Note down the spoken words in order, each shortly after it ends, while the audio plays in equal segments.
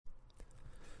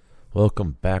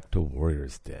Welcome back to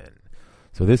Warrior's Den.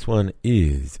 So this one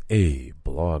is a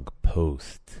blog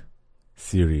post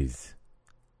series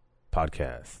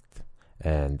podcast.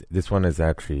 And this one is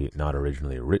actually not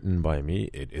originally written by me.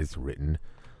 It is written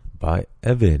by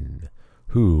Evan,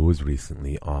 who was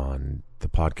recently on the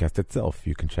podcast itself.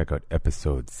 You can check out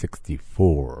episode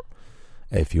 64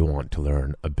 if you want to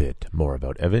learn a bit more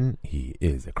about Evan. He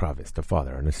is a Kravist, a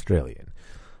father, an Australian.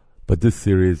 But this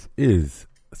series is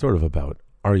sort of about,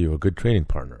 are you a good training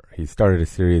partner? He started a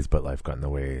series, but life got in the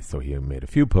way, so he made a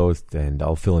few posts, and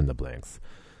I'll fill in the blanks.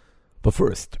 But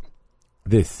first,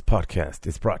 this podcast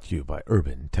is brought to you by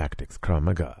Urban Tactics Krav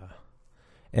Maga.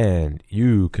 And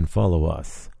you can follow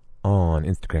us on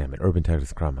Instagram at Urban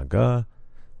Tactics Krav Maga,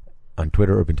 on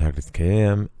Twitter, Urban Tactics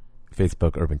KM,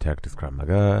 Facebook, Urban Tactics Krav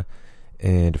Maga,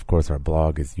 and of course our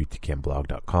blog is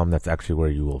utkmblog.com. That's actually where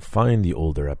you will find the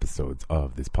older episodes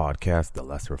of this podcast, the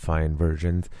less refined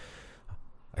versions.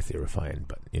 I say refined,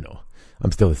 but,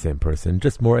 I'm still the same person,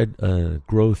 just more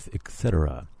growth,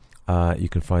 etc. You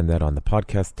can find that on the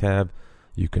podcast tab.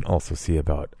 You can also see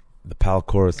about the PAL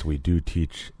course. We do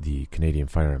teach the Canadian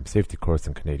Firearm Safety course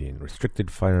and Canadian Restricted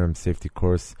Firearm Safety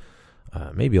course.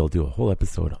 Maybe I'll do a whole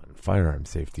episode on firearm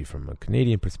safety from a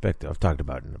Canadian perspective. I've talked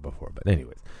about it before, but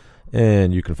anyways.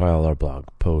 And you can find all our blog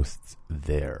posts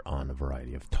there on a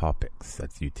variety of topics.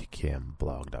 That's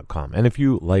utkmblog.com. And if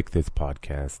you like this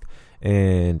podcast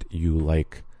and you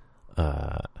like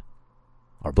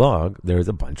our blog, there's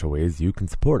a bunch of ways you can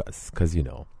support us. Because,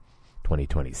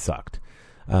 2020 sucked.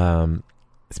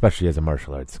 Especially as a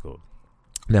martial arts school.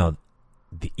 Now,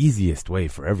 the easiest way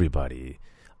for everybody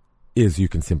is you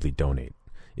can simply donate.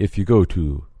 If you go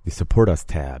to the Support Us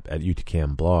tab at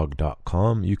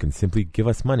utkmblog.com, you can simply give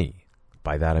us money.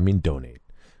 By that, I mean donate.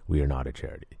 We are not a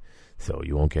charity, so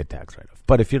you won't get tax write-off.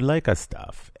 But if you like us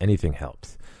stuff, anything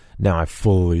helps. Now, I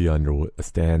fully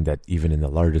understand that even in the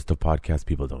largest of podcasts,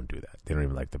 people don't do that. They don't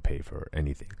even like to pay for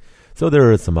anything. So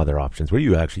there are some other options where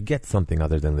you actually get something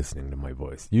other than listening to my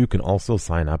voice. You can also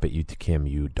sign up at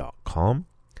utkmu.com.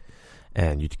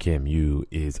 And UTKMU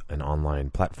is an online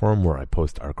platform where I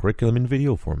post our curriculum in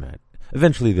video format.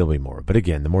 Eventually there'll be more. But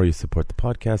again, the more you support the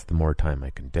podcast, the more time I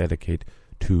can dedicate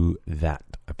to that.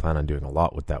 I plan on doing a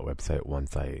lot with that website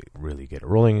once I really get it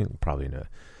rolling. Probably the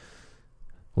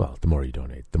more you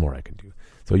donate, the more I can do.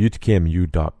 So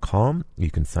utkmu.com,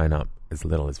 you can sign up as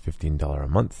little as $15 a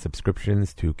month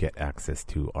subscriptions to get access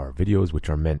to our videos, which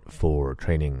are meant for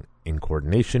training in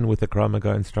coordination with a Krav Maga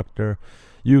instructor.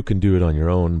 You can do it on your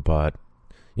own, but,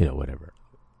 whatever.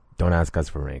 Don't ask us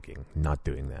for ranking. Not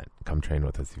doing that. Come train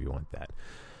with us if you want that.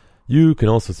 You can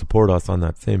also support us on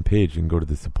that same page. You can go to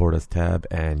the Support Us tab,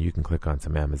 and you can click on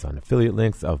some Amazon affiliate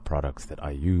links of products that I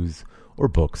use or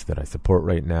books that I support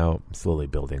right now. I'm slowly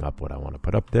building up what I want to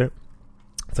put up there,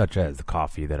 such as the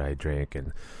coffee that I drink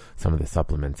and some of the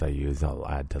supplements I use. I'll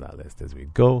add to that list as we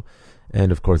go.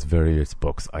 And, of course, various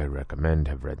books I recommend,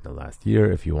 have read in the last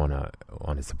year. If you want to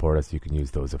support us, you can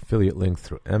use those affiliate links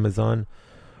through Amazon.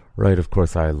 Right, of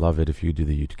course, I love it if you do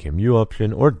the UTKMU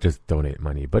option or just donate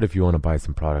money. But if you want to buy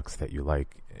some products that you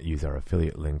like, use our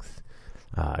affiliate links.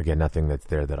 Again, nothing that's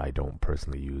there that I don't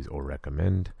personally use or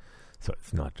recommend. So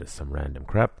it's not just some random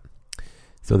crap.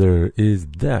 So there is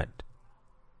that.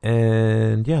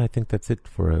 And yeah, I think that's it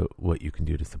for what you can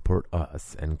do to support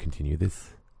us and continue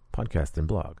this podcast and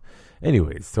blog.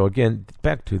 Anyways, so again,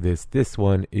 back to this. This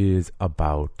one is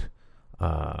about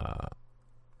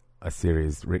a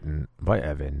series written by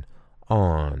Evan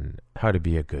on how to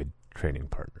be a good training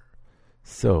partner.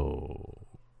 So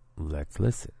let's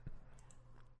listen.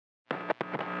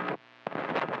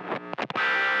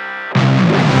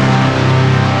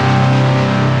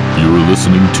 You're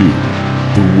listening to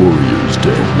The Warrior's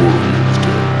Den.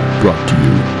 Brought to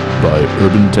you by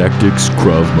Urban Tactics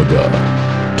Krav Maga,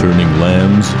 turning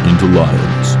lambs into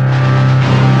lions.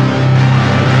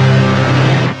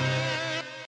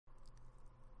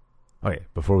 Okay,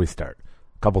 before we start,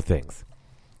 a couple things.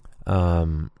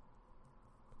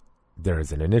 There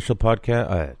is an initial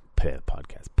podcast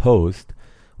post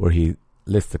where he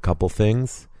lists a couple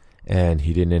things, and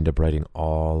he didn't end up writing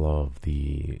all of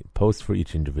the posts for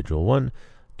each individual one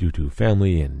due to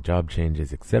family and job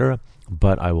changes, etc.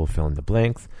 But I will fill in the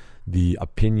blanks. The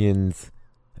opinions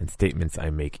and statements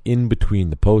I make in between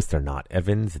the posts are not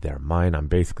Evan's, they're mine. I'm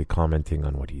basically commenting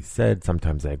on what he said.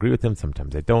 Sometimes I agree with him,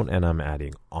 sometimes I don't, and I'm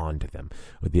adding on to them.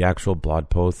 With the actual blog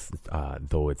posts,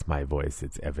 though it's my voice,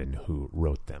 it's Evan who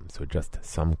wrote them. So just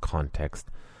some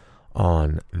context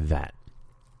on that.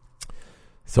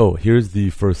 So here's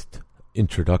the first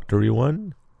introductory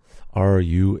one. Are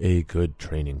you a good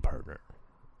training partner?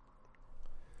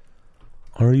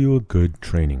 Are you a good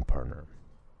training partner?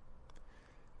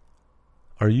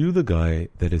 Are you the guy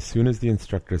that as soon as the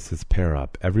instructor says pair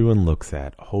up, everyone looks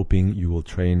at, hoping you will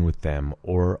train with them,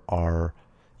 or are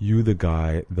you the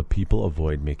guy the people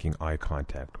avoid making eye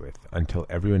contact with until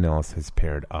everyone else has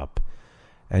paired up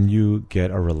and you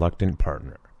get a reluctant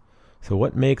partner? So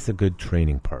what makes a good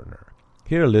training partner?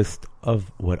 Here are a list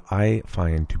of what I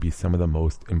find to be some of the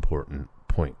most important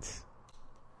points.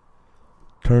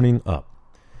 Turning up.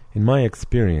 In my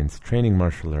experience, training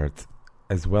martial arts,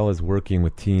 as well as working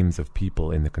with teams of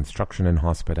people in the construction and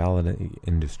hospitality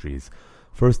industries,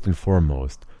 first and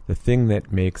foremost, the thing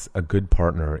that makes a good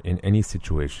partner in any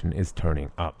situation is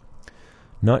turning up.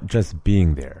 Not just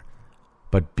being there,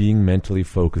 but being mentally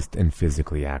focused and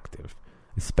physically active,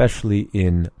 especially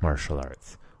in martial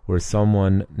arts, where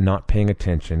someone not paying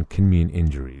attention can mean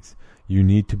injuries. You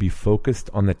need to be focused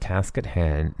on the task at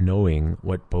hand, knowing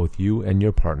what both you and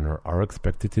your partner are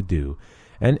expected to do,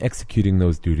 and executing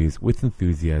those duties with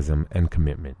enthusiasm and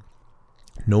commitment.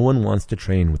 No one wants to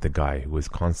train with a guy who is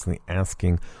constantly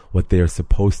asking what they are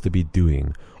supposed to be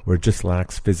doing or just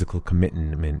lacks physical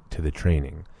commitment to the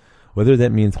training, whether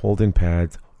that means holding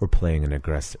pads or playing an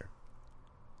aggressor.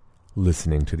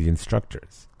 Listening to the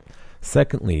instructors.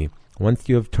 Secondly, once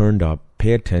you have turned up,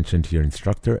 pay attention to your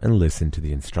instructor and listen to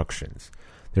the instructions.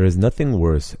 There is nothing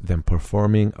worse than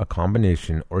performing a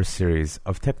combination or series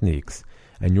of techniques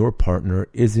and your partner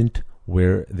isn't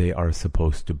where they are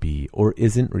supposed to be or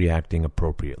isn't reacting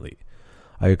appropriately.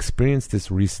 I experienced this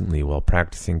recently while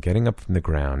practicing getting up from the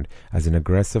ground as an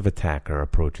aggressive attacker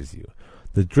approaches you.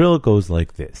 The drill goes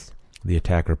like this. The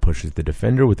attacker pushes the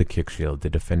defender with a kick shield. The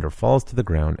defender falls to the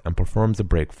ground and performs a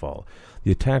break fall.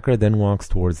 The attacker then walks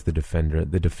towards the defender.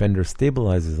 The defender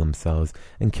stabilizes themselves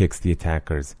and kicks the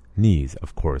attacker's knees,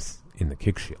 of course, in the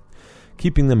kick shield,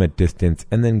 keeping them at distance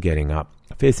and then getting up,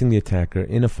 facing the attacker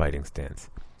in a fighting stance.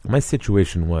 My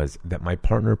situation was that my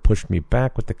partner pushed me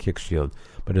back with the kick shield,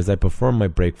 but as I performed my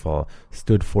break fall,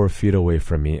 stood 4 feet away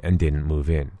from me and didn't move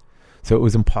in. So it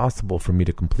was impossible for me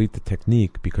to complete the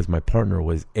technique because my partner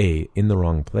was A, in the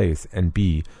wrong place, and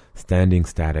B, standing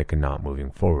static and not moving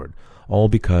forward, all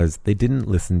because they didn't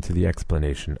listen to the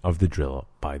explanation of the drill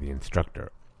by the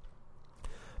instructor.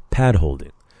 Pad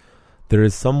holding. There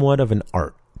is somewhat of an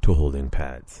art to holding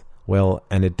pads. Well,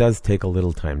 and it does take a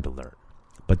little time to learn.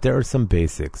 But there are some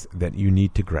basics that you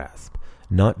need to grasp,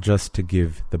 not just to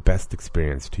give the best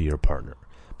experience to your partner,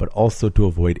 but also to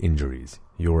avoid injuries,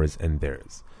 yours and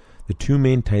theirs. The two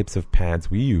main types of pads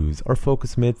we use are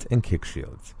focus mitts and kick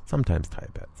shields, sometimes tie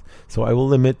pads, so I will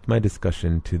limit my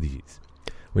discussion to these.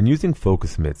 When using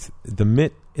focus mitts, the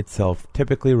mitt itself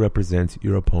typically represents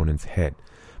your opponent's head,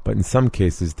 but in some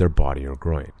cases their body or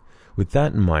groin. With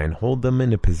that in mind, hold them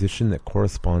in a position that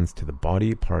corresponds to the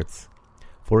body parts.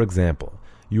 For example,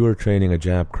 you are training a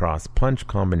jab cross punch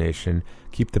combination,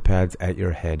 keep the pads at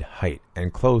your head height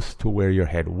and close to where your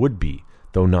head would be,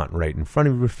 though not right in front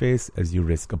of your face, as you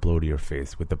risk a blow to your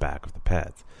face with the back of the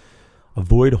pads.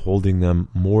 Avoid holding them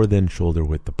more than shoulder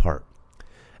width apart,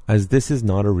 as this is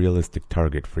not a realistic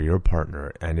target for your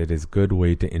partner and it is a good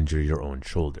way to injure your own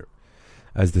shoulder.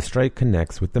 As the strike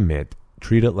connects with the mitt,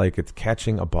 treat it like it's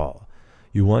catching a ball.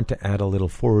 You want to add a little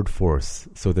forward force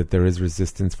so that there is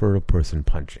resistance for a person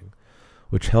punching,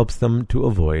 which helps them to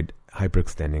avoid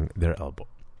hyperextending their elbow.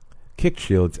 Kick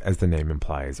shields, as the name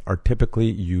implies, are typically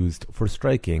used for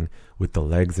striking with the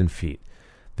legs and feet.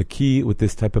 The key with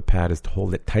this type of pad is to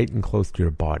hold it tight and close to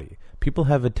your body. People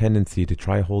have a tendency to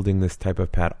try holding this type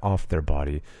of pad off their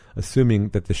body, assuming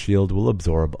that the shield will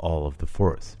absorb all of the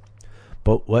force.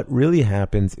 But what really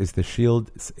happens is the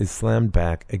shield is slammed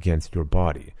back against your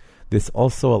body. This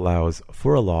also allows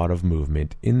for a lot of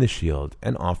movement in the shield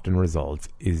and often results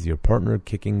is your partner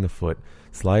kicking the foot,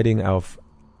 sliding off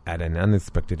at an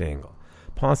unexpected angle,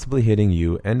 possibly hitting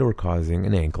you and or causing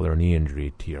an ankle or knee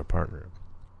injury to your partner.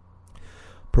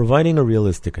 Providing a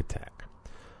realistic attack.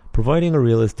 Providing a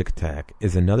realistic attack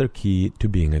is another key to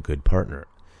being a good partner.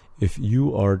 If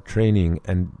you are training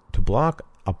and to block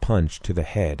a punch to the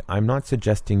head, I'm not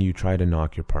suggesting you try to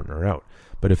knock your partner out,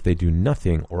 but if they do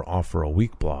nothing or offer a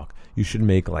weak block, you should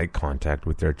make light contact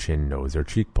with their chin, nose, or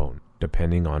cheekbone,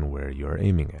 depending on where you are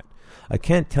aiming at. I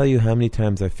can't tell you how many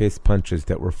times I faced punches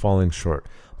that were falling short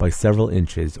by several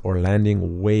inches or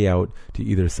landing way out to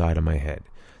either side of my head.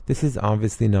 This is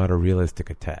obviously not a realistic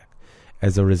attack.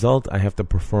 As a result, I have to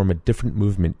perform a different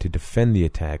movement to defend the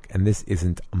attack, and this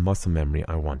isn't a muscle memory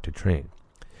I want to train.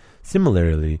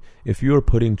 Similarly, if you are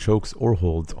putting chokes or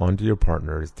holds onto your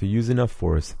partners to use enough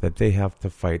force that they have to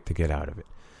fight to get out of it.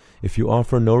 If you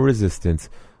offer no resistance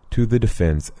to the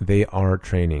defense they are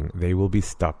training, they will be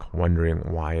stuck wondering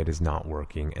why it is not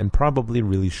working and probably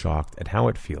really shocked at how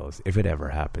it feels if it ever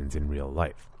happens in real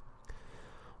life.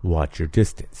 Watch your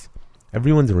distance.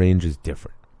 Everyone's range is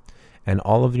different. And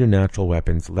all of your natural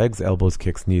weapons, legs, elbows,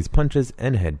 kicks, knees, punches,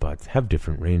 and headbutts, have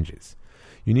different ranges.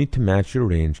 You need to match your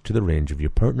range to the range of your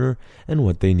partner and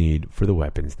what they need for the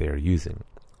weapons they are using.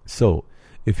 So,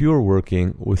 if you are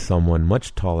working with someone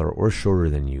much taller or shorter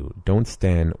than you, don't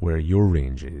stand where your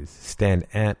range is. Stand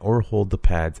at or hold the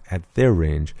pads at their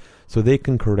range so they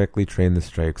can correctly train the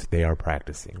strikes they are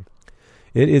practicing.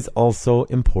 It is also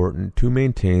important to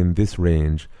maintain this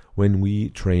range when we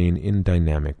train in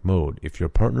dynamic mode. If your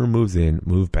partner moves in,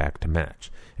 move back to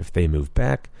match. If they move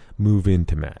back, move in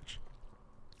to match.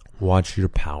 Watch your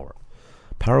power.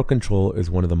 Power control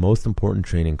is one of the most important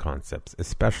training concepts,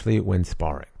 especially when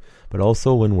sparring, but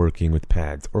also when working with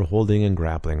pads or holding and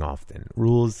grappling often.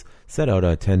 Rules set out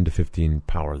a 10 to 15%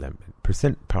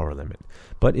 power limit.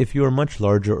 But if you are much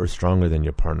larger or stronger than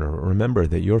your partner, remember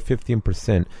that your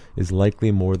 15% is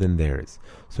likely more than theirs.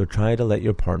 So try to let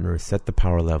your partner set the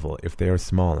power level if they are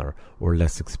smaller or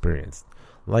less experienced.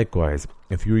 Likewise,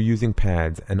 if you are using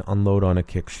pads and unload on a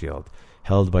kick shield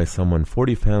held by someone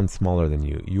 40 pounds smaller than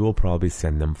you, you will probably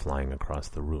send them flying across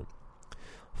the room.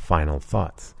 Final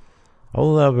thoughts. I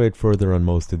will elaborate further on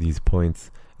most of these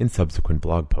points in subsequent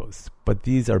blog posts, but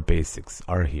these basics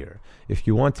are here. If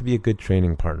you want to be a good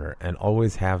training partner and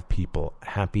always have people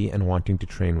happy and wanting to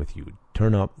train with you,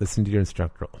 turn up, listen to your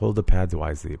instructor, hold the pads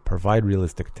wisely, provide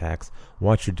realistic attacks,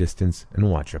 watch your distance, and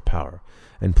watch your power.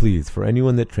 And please, for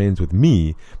anyone that trains with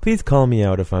me, please call me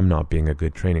out if I'm not being a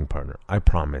good training partner. I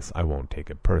promise I won't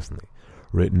take it personally.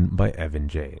 Written by Evan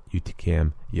J.,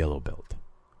 UTKM Yellow Belt.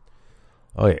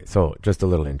 Okay, so just a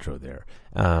little intro there.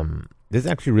 This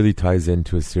actually really ties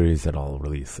into a series that I'll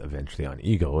release eventually on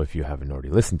Ego, if you haven't already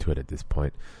listened to it at this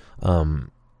point.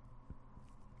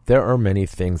 There are many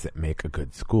things that make a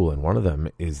good school, and one of them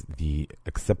is the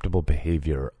acceptable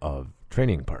behavior of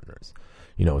training partners.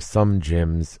 You know, some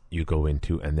gyms you go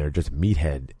into and they're just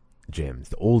meathead gyms,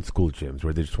 the old school gyms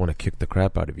where they just want to kick the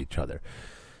crap out of each other.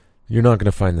 You're not going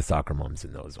to find the soccer moms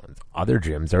in those ones. Other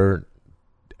gyms are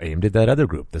aimed at that other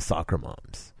group, the soccer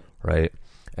moms, right?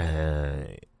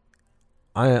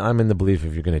 I'm in the belief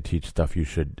if you're going to teach stuff, you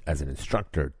should, as an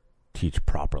instructor, teach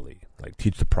properly. Like,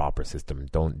 teach the proper system.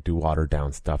 Don't do watered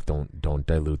down stuff. Don't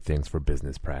dilute things for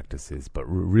business practices, but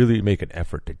really make an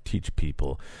effort to teach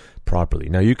people properly.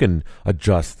 Now, you can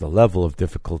adjust the level of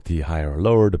difficulty higher or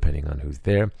lower depending on who's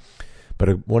there.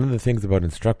 But one of the things about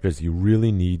instructors, you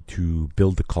really need to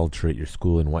build the culture at your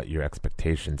school and what your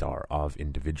expectations are of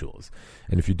individuals.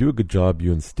 And if you do a good job,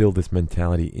 you instill this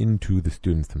mentality into the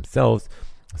students themselves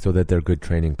so that they're good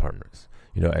training partners.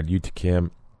 You know, at UTKM,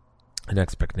 an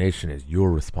expectation is you're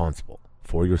responsible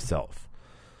for yourself.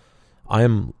 I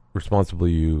am responsible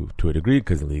to a degree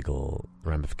because of legal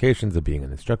ramifications of being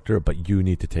an instructor, but you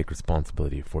need to take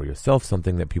responsibility for yourself,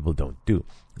 something that people don't do.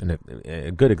 And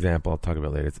a good example I'll talk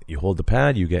about later is you hold the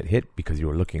pad, you get hit because you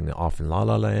were looking off in La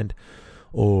La Land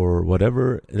or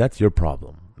whatever. That's your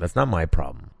problem. That's not my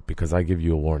problem because I give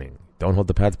you a warning. Don't hold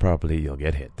the pads properly, you'll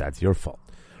get hit. That's your fault,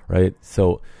 right?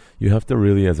 So you have to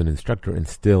really, as an instructor,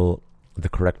 instill the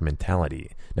correct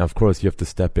mentality. Now, of course, you have to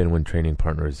step in when training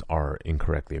partners are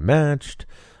incorrectly matched,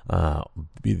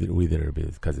 either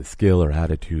because of skill or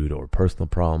attitude or personal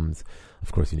problems.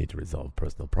 Of course, you need to resolve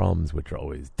personal problems, which are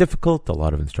always difficult. A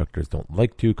lot of instructors don't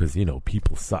like to because, you know,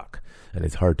 people suck and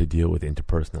it's hard to deal with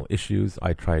interpersonal issues.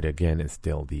 I try to, again,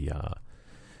 instill the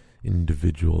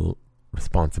individual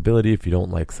responsibility. If you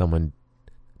don't like someone,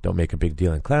 don't make a big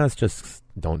deal in class, just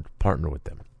don't partner with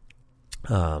them.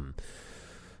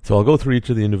 So I'll go through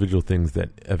each of the individual things that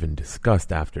Evan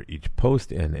discussed after each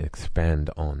post and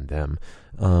expand on them.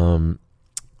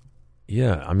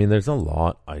 There's a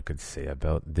lot I could say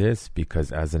about this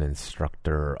because as an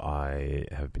instructor, I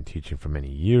have been teaching for many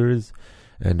years,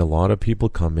 and a lot of people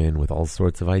come in with all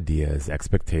sorts of ideas,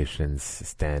 expectations,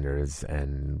 standards,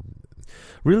 and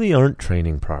really aren't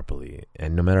training properly.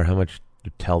 And no matter how much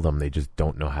you tell them, they just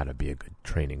don't know how to be a good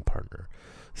training partner.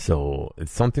 So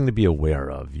it's something to be aware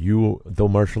of. Though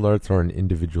martial arts are an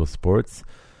individual sports,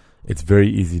 it's very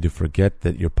easy to forget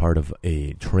that you're part of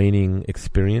a training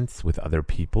experience with other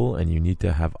people, and you need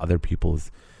to have other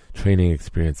people's training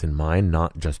experience in mind,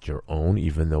 not just your own,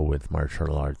 even though with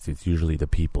martial arts, it's usually the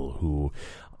people who,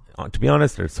 to be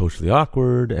honest, are socially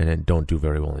awkward and don't do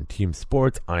very well in team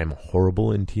sports. I'm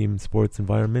horrible in team sports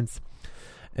environments.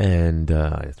 And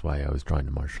that's why I was drawn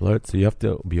to martial arts. So you have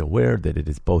to be aware that it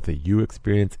is both a you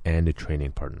experience and a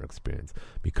training partner experience.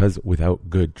 Because without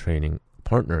good training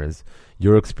partners,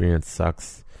 your experience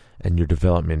sucks and your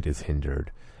development is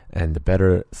hindered. And the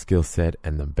better skill set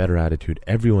and the better attitude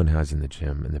everyone has in the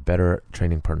gym and the better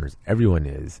training partners everyone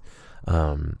is,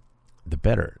 the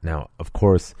better. Now, of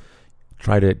course,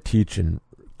 try to teach and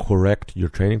correct your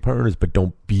training partners, but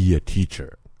don't be a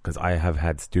teacher. Because I have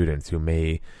had students who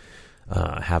may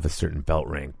have a certain belt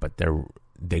rank, but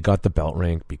they got the belt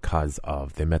rank because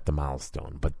of they met the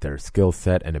milestone, but their skill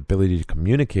set and ability to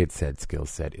communicate said skill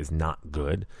set is not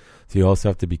good. So you also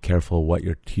have to be careful what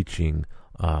you're teaching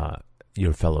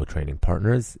your fellow training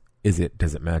partners. Does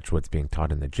it match what's being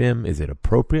taught in the gym? Is it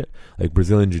appropriate? Like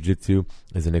Brazilian Jiu-Jitsu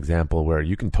is an example where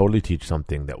you can totally teach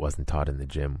something that wasn't taught in the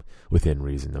gym within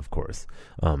reason, of course,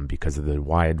 because of the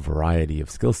wide variety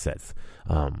of skill sets.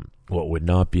 What would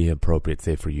not be appropriate,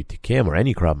 say, for UTKM or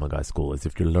any Krav Maga school is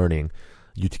if you're learning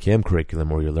UTKM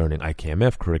curriculum or you're learning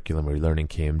IKMF curriculum or you're learning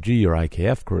KMG or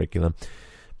IKF curriculum,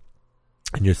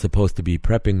 and you're supposed to be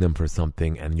prepping them for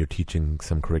something and you're teaching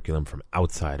some curriculum from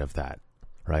outside of that,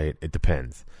 right? It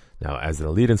depends. Now, as an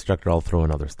elite instructor, I'll throw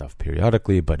in other stuff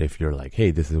periodically, but if you're like,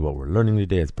 hey, this is what we're learning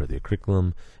today as per the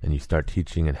curriculum, and you start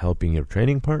teaching and helping your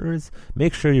training partners,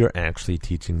 make sure you're actually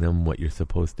teaching them what you're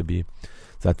supposed to be.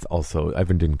 So that's also,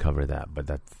 Ivan didn't cover that, but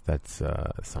that's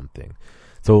something.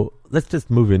 So let's just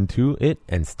move into it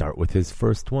and start with his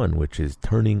first one, which is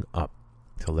turning up.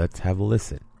 So let's have a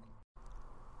listen.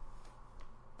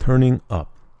 Turning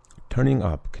up. Turning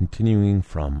up, continuing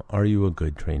from, are you a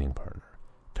good training partner?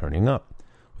 Turning up.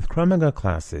 With Krav Maga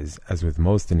classes, as with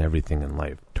most and everything in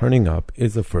life, turning up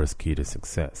is the first key to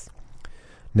success.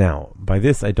 Now, by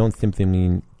this I don't simply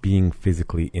mean being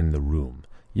physically in the room.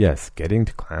 Yes, getting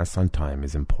to class on time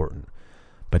is important,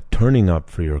 but turning up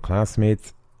for your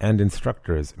classmates and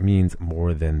instructors means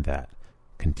more than that.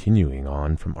 Continuing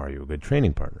on from are you a good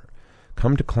training partner?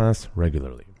 Come to class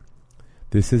regularly.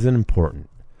 This is important.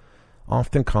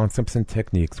 Often concepts and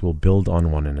techniques will build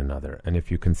on one another, and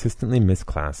if you consistently miss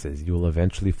classes, you will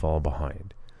eventually fall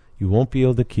behind. You won't be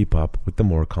able to keep up with the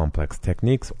more complex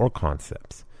techniques or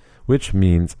concepts, which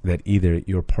means that either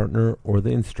your partner or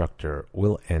the instructor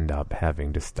will end up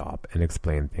having to stop and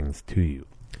explain things to you,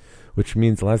 which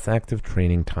means less active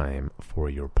training time for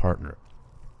your partner.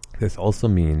 This also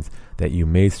means that you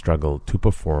may struggle to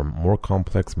perform more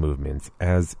complex movements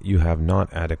as you have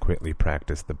not adequately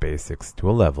practiced the basics to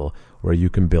a level where you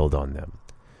can build on them.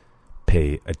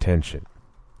 Pay attention.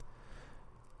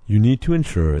 You need to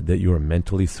ensure that you are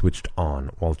mentally switched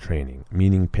on while training,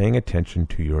 meaning paying attention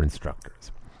to your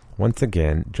instructors. Once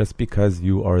again, just because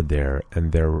you are there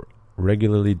and there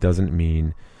regularly doesn't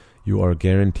mean you are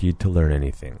guaranteed to learn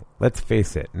anything. Let's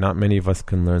face it, not many of us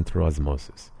can learn through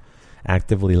osmosis.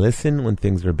 Actively listen when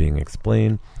things are being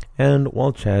explained, and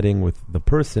while chatting with the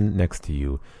person next to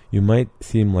you, you might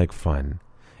seem like fun.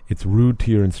 It's rude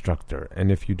to your instructor,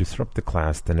 and if you disrupt the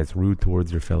class, then it's rude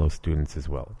towards your fellow students as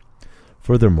well.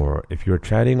 Furthermore, if you're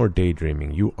chatting or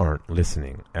daydreaming, you aren't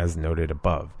listening, as noted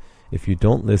above. If you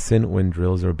don't listen when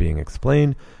drills are being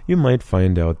explained, you might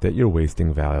find out that you're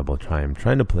wasting valuable time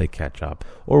trying to play catch-up,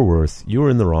 or worse, you were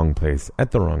in the wrong place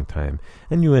at the wrong time,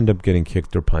 and you end up getting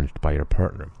kicked or punched by your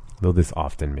partner, though this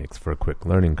often makes for a quick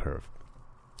learning curve.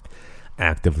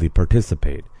 Actively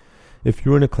participate. If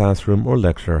you're in a classroom or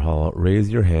lecture hall,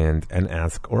 raise your hand and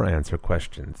ask or answer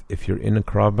questions. If you're in a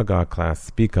Krav Maga class,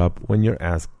 speak up when you're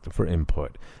asked for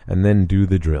input, and then do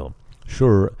the drill.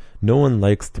 Sure, no one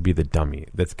likes to be the dummy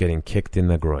that's getting kicked in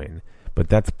the groin, but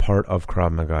that's part of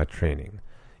Krav Maga training.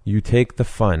 You take the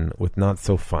fun with not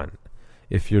so fun.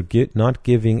 If you're not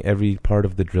giving every part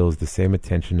of the drills the same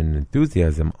attention and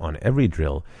enthusiasm on every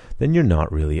drill, then you're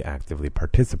not really actively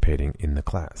participating in the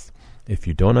class. If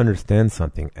you don't understand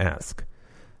something, ask.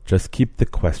 Just keep the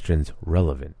questions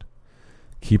relevant.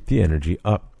 Keep the energy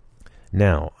up.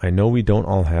 Now, I know we don't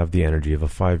all have the energy of a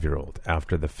 5-year-old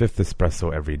after the 5th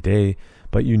espresso every day,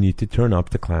 but you need to turn up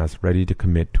to class ready to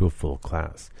commit to a full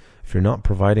class. If you're not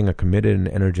providing a committed and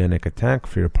energetic attack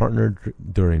for your partner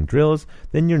during drills,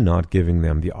 then you're not giving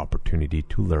them the opportunity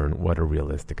to learn what a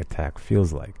realistic attack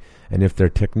feels like. And if their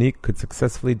technique could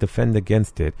successfully defend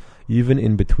against it, even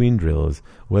in between drills,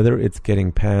 whether it's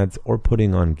getting pads or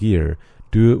putting on gear,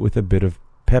 do it with a bit of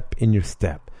pep in your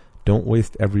step. Don't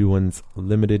waste everyone's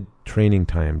limited training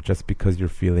time just because you're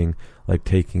feeling like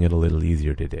taking it a little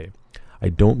easier today. I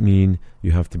don't mean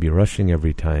you have to be rushing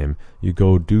every time you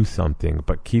go do something,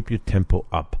 but keep your tempo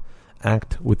up.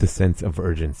 Act with a sense of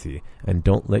urgency, and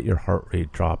don't let your heart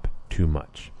rate drop too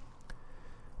much.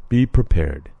 Be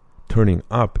prepared. Turning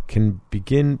up can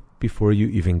begin before you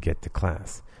even get to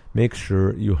class. Make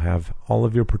sure you have all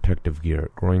of your protective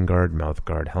gear, groin guard, mouth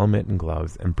guard, helmet, and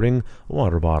gloves, and bring a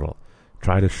water bottle.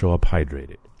 Try to show up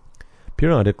hydrated.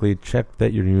 Periodically, check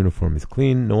that your uniform is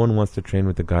clean. No one wants to train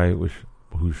with a guy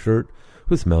whose shirt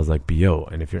who smells like BO.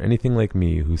 And if you're anything like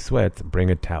me who sweats, bring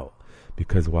a towel.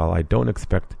 Because while I don't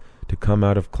expect to come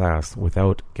out of class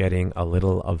without getting a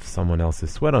little of someone else's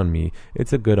sweat on me,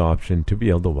 it's a good option to be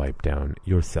able to wipe down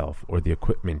yourself or the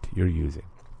equipment you're using.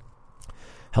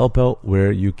 Help out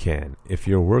where you can. If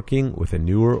you're working with a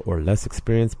newer or less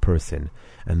experienced person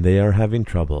and they are having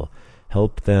trouble,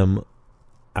 help them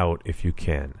out if you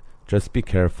can. Just be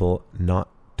careful not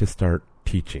to start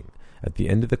teaching. At the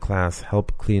end of the class,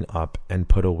 help clean up and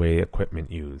put away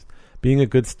equipment used. Being a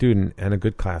good student and a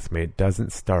good classmate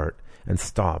doesn't start and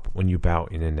stop when you bow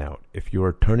in and out. If you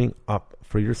are turning up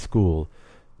for your school,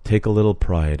 take a little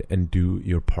pride and do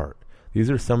your part. These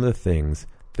are some of the things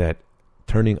that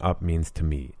turning up means to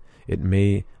me. It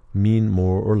may mean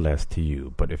more or less to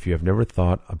you, but if you have never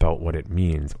thought about what it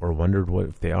means or wondered what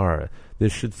if they are,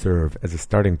 this should serve as a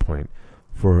starting point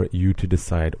for you to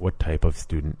decide what type of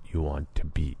student you want to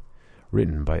be.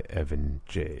 Written by Evan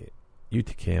J.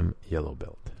 UTCAM Yellow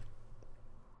Belt.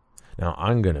 Now,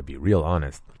 I'm going to be real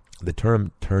honest. The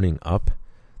term turning up,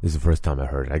 this is the first time I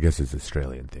heard it. I guess it's an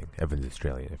Australian thing. Evan's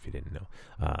Australian, if you didn't know.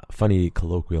 Funny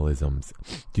colloquialisms.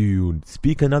 Do you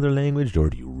speak another language, or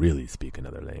do you really speak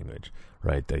another language?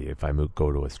 Right? If I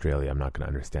go to Australia, I'm not going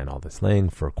to understand all the slang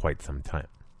for quite some time.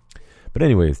 But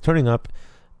anyways, turning up,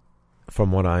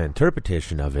 from what I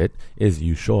interpretation of it, is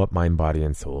you show up mind, body,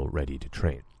 and soul ready to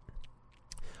train.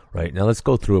 Right? Now let's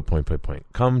go through it point by point.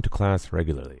 Come to class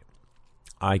regularly.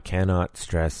 I cannot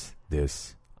stress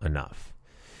this enough.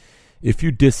 If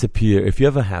you disappear, if you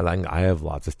ever have, like, I have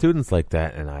lots of students like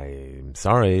that, and I'm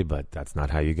sorry, but that's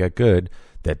not how you get good,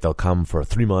 that they'll come for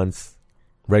 3 months,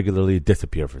 regularly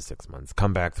disappear for 6 months,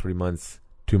 come back 3 months,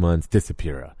 2 months,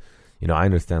 disappear. I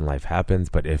understand life happens,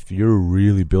 but if you're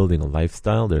really building a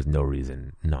lifestyle, there's no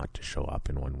reason not to show up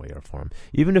in one way or form.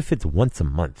 Even if it's once a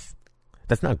month.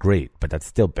 That's not great, but that's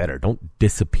still better. Don't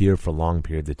disappear for long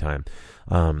periods of time.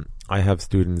 I have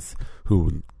students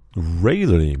who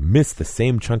regularly miss the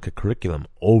same chunk of curriculum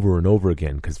over and over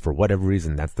again because for whatever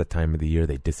reason, that's the time of the year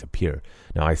they disappear.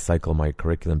 Now, I cycle my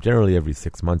curriculum generally every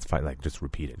 6 months, just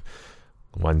repeat it.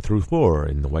 1 through 4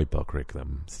 in the white belt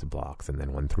curriculum blocks, and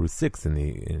then 1 through 6 in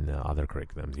the other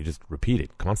curriculums. You just repeat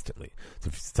it constantly. So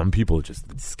some people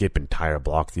just skip entire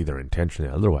blocks, either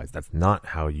intentionally or otherwise. That's not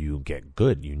how you get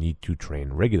good. You need to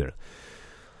train regular.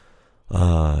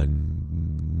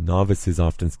 Novices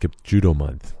often skip judo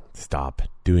month. Stop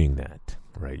doing that,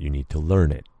 right? You need to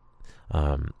learn it.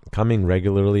 Coming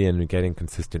regularly and getting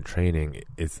consistent training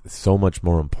is so much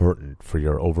more important for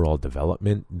your overall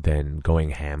development than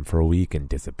going ham for a week and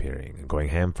disappearing, and going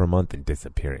ham for a month and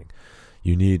disappearing.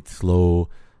 You need slow,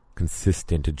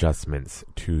 consistent adjustments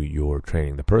to your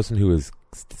training. The person who is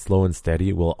slow and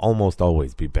steady will almost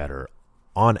always be better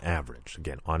on average.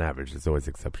 Again, on average, there's always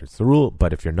exceptions to the rule,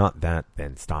 but if you're not that,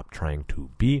 then stop trying to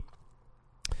be.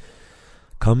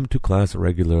 Come to class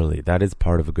regularly. That is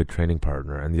part of a good training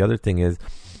partner. And the other thing is,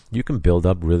 you can build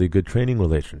up really good training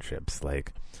relationships.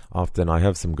 Like, often I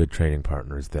have some good training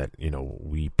partners that,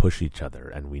 we push each other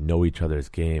and we know each other's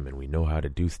game and we know how to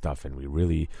do stuff and we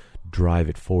really drive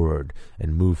it forward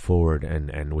and move forward.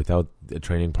 And without a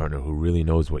training partner who really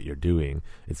knows what you're doing,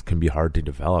 it can be hard to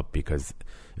develop, because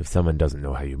if someone doesn't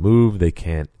know how you move, they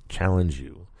can't challenge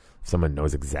you. If someone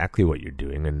knows exactly what you're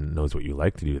doing and knows what you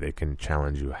like to do, they can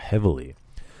challenge you heavily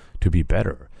to be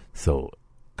better. So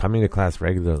coming to class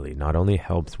regularly not only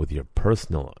helps with your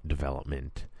personal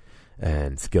development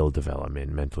and skill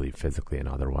development, mentally, physically, and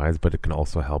otherwise, but it can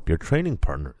also help your training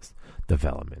partners'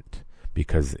 development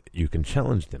because you can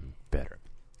challenge them better.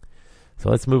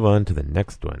 So let's move on to the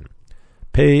next one.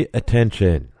 Pay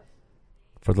attention.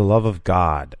 For the love of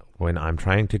God, when I'm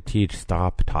trying to teach,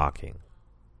 stop talking.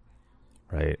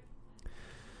 Right?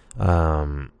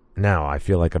 Now, I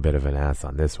feel like a bit of an ass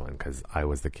on this one because I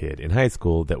was the kid in high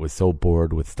school that was so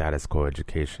bored with status quo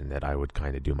education that I would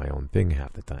kind of do my own thing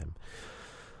half the time.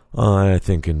 I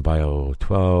think in Bio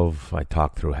 12, I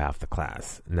talked through half the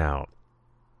class. Now,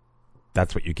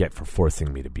 that's what you get for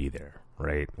forcing me to be there,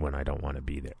 right, when I don't want to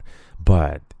be there.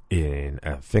 But in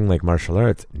a thing like martial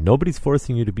arts, nobody's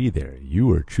forcing you to be there. You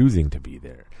are choosing to be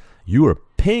there. You are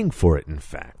paying for it, in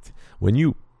fact. When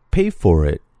you pay for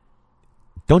it,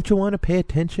 don't you want to pay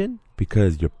attention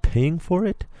because you're paying for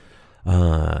it?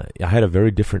 I had a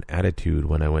very different attitude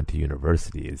when I went to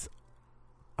universities.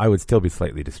 I would still be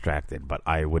slightly distracted, but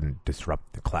I wouldn't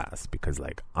disrupt the class because,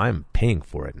 I'm paying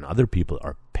for it and other people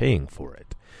are paying for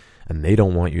it. And they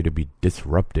don't want you to be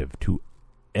disruptive to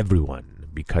everyone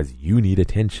because you need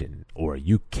attention or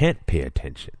you can't pay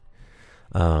attention.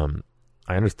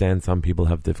 I understand some people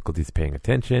have difficulties paying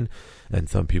attention and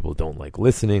some people don't like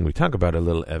listening. We talk about a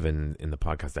little Evan in the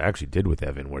podcast I actually did with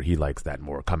Evan where he likes that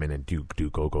more come in and do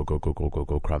go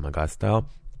Krav Maga style.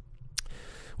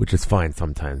 which is fine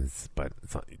sometimes, but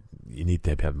it's not, you need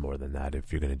to have more than that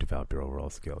if you're going to develop your overall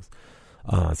skills.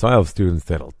 So I have students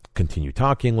that'll continue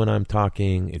talking when I'm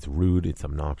talking. It's rude, it's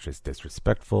obnoxious,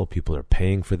 disrespectful. People are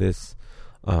paying for this.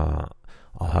 I'll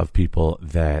have people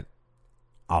that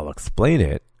I'll explain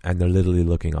it, and they're literally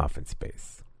looking off in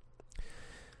space.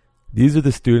 These are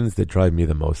the students that drive me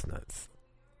the most nuts,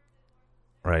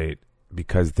 right?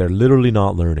 Because they're literally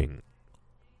not learning.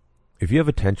 If you have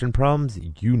attention problems,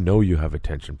 you know you have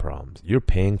attention problems. You're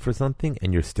paying for something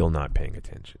and you're still not paying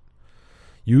attention.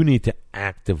 You need to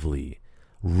actively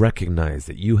recognize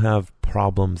that you have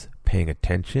problems paying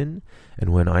attention.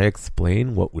 And when I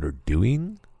explain what we're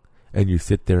doing and you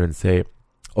sit there and say,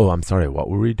 oh, I'm sorry, what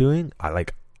were we doing?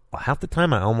 Half the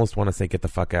time I almost want to say, get the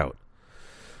fuck out.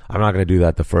 I'm not going to do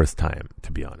that the first time,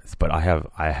 to be honest. But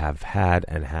I have had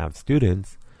and have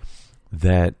students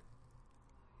that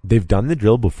they've done the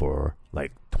drill before,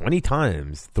 like 20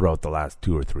 times throughout the last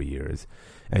 2 or 3 years.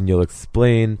 And you'll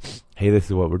explain, hey, this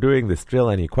is what we're doing, this drill.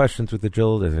 Any questions with the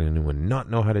drill? Does anyone not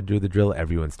know how to do the drill?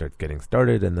 Everyone starts getting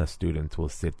started, and the students will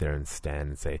sit there and stand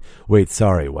and say, wait,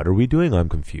 sorry, what are we doing? I'm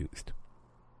confused.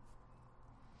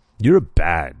 You're a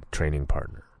bad training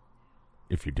partner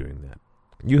if you're doing that.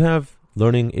 You have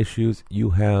learning issues.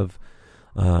 You have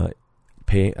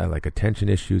attention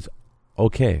issues.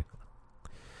 Okay.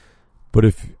 But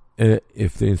if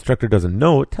the instructor doesn't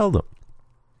know, tell them.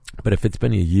 But if it's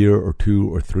been a year or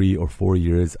 2 or 3 or 4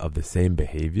 years of the same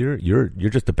behavior, you're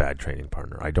just a bad training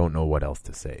partner. I don't know what else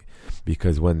to say.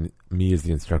 Because when me as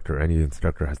the instructor, any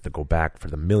instructor has to go back for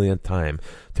the millionth time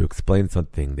to explain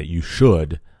something that you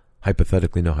should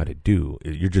hypothetically know how to do,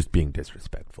 you're just being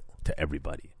disrespectful to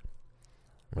everybody.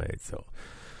 Right? So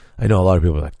I know a lot of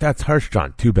people are like, that's harsh,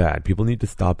 John. Too bad. People need to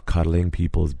stop cuddling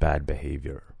people's bad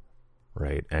behavior.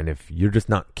 Right? And if you're just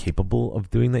not capable of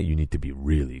doing that, you need to be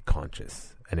really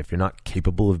conscious. And if you're not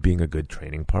capable of being a good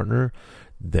training partner,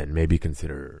 then maybe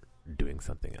consider doing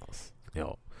something else. You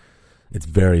know, it's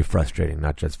very frustrating,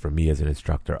 not just for me as an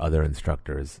instructor, other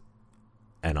instructors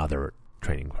and other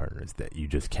training partners, that you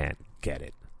just can't get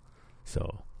it.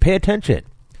 So pay attention,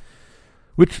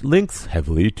 which links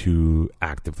heavily to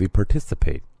actively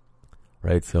participate,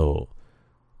 right? So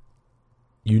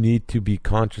you need to be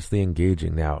consciously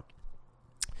engaging. Now,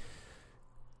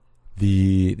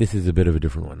 this is a bit of a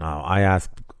different one. Now, I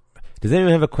ask, does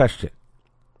anyone have a question?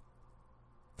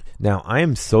 Now, I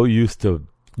am so used to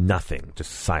nothing,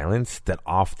 just silence, that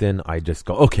often I just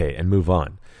go, okay, and move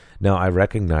on. Now, I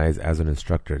recognize as an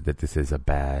instructor that this is a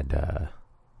bad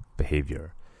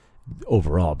behavior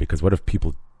overall, because what if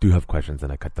people do have questions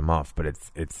and I cut them off? But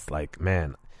it's like,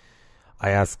 man,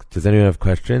 I ask, does anyone have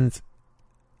questions?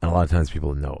 And a lot of times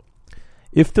people know.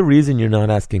 If the reason you're not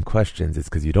asking questions is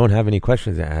because you don't have any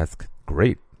questions to ask,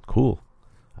 great, cool.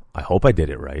 I hope I did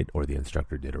it right, or the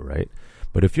instructor did it right.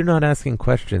 But if you're not asking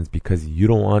questions because you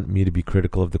don't want me to be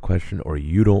critical of the question, or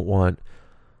you don't want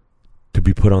to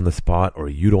be put on the spot, or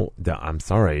I'm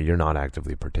sorry, you're not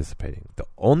actively participating. The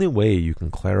only way you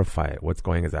can clarify what's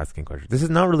going is asking questions. This is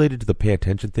not related to the pay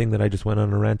attention thing that I just went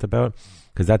on a rant about,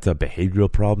 because that's a behavioral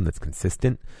problem that's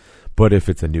consistent. But if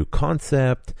it's a new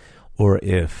concept, or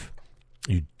if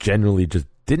you generally just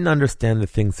didn't understand the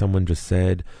thing someone just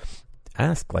said,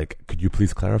 ask, like, could you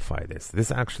please clarify this? This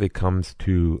actually comes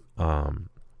to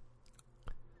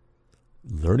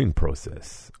learning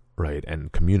process, right?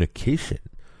 And communication.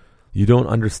 You don't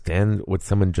understand what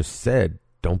someone just said.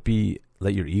 Don't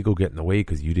let your ego get in the way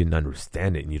because you didn't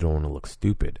understand it and you don't want to look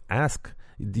stupid. Ask.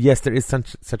 Yes, there is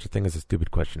such a thing as a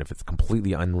stupid question if it's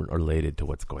completely unrelated to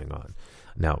what's going on.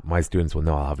 Now, my students will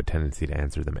know I'll have a tendency to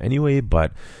answer them anyway,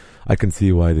 but I can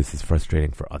see why this is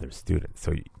frustrating for other students.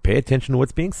 So pay attention to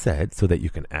what's being said so that you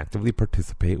can actively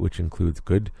participate, which includes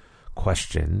good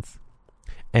questions.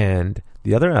 And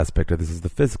the other aspect of this is the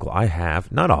physical. I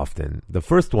have, not often, the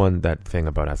first one, that thing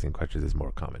about asking questions is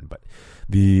more common, but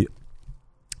not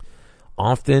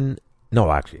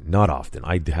often,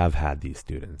 I have had these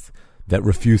students that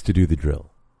refuse to do the drill.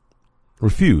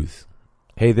 Refuse.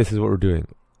 Hey, this is what we're doing.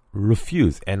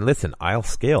 Refuse. And listen, I'll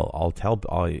scale. I'll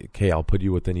put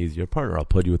you with an easier partner. I'll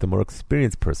put you with a more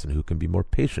experienced person who can be more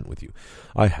patient with you.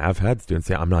 I have had students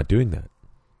say, I'm not doing that.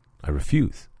 I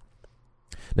refuse.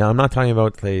 Now, I'm not talking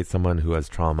about, say, someone who has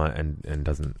trauma and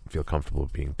doesn't feel comfortable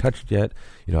being touched yet.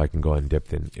 You know, I can go in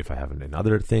depth if I haven't in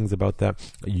other things about that.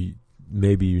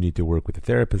 Maybe you need to work with a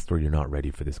therapist, or you're not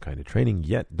ready for this kind of training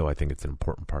yet, though I think it's an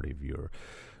important part of your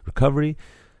recovery.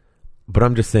 But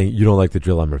I'm just saying, you don't like the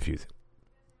drill, I'm refusing.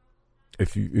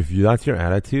 If that's your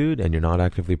attitude and you're not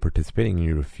actively participating and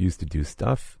you refuse to do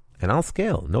stuff, And I'll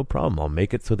scale, no problem. I'll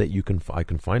make it so that I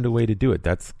can find a way to do it.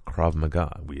 That's Krav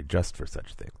Maga. We adjust for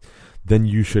such things. Then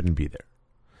you shouldn't be there,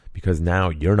 because now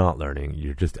you're not learning.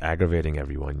 You're just aggravating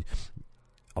everyone.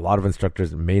 A lot of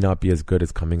instructors may not be as good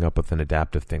as coming up with an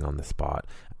adaptive thing on the spot,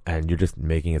 and you're just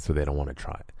making it so they don't want to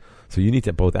try. So you need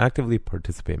to both actively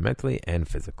participate mentally and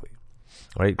physically.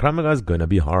 All right, Krav Maga is going to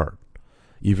be hard.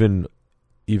 Even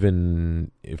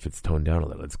if it's toned down a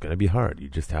little, it's going to be hard. You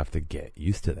just have to get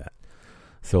used to that.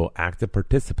 So active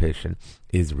participation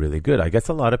is really good. I guess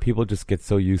a lot of people just get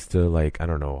so used to, like, I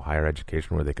don't know, higher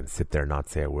education where they can sit there and not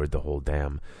say a word the whole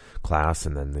damn class,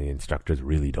 and then the instructors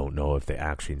really don't know if they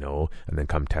actually know, and then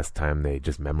come test time they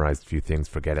just memorize a few things,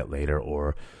 forget it later,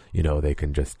 or they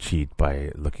can just cheat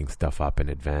by looking stuff up in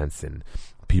advance. And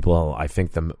people, I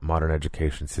think the modern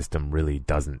education system really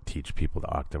doesn't teach people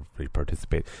to actively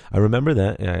participate. I remember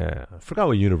that. I forgot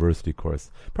what university course.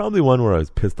 Probably one where I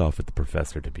was pissed off at the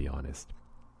professor, to be honest.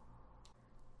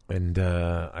 And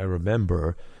I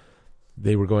remember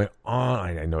they were going on.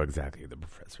 I know exactly who the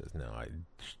professor is now.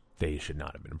 They should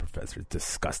not have been a professor. It's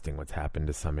disgusting what's happened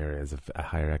to some areas of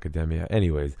higher academia.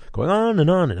 Anyways, going on and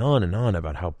on and on and on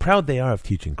about how proud they are of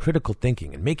teaching critical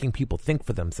thinking and making people think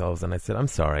for themselves. And I said, I'm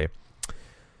sorry.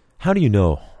 How do you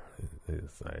know?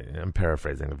 I'm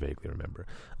paraphrasing, I vaguely remember.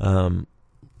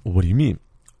 What do you mean?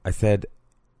 I said,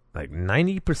 like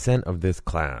 90% of this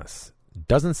class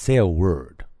doesn't say a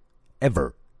word,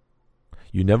 ever.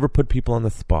 You never put people on the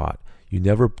spot. You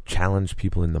never challenge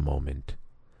people in the moment.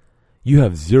 You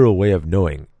have zero way of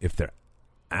knowing if they're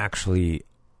actually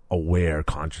aware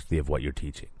consciously of what you're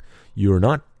teaching. You're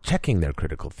not checking their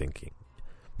critical thinking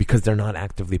because they're not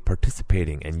actively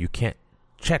participating, and you can't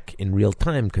check in real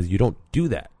time because you don't do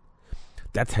that.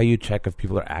 That's how you check if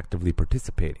people are actively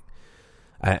participating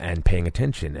and paying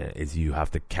attention, is you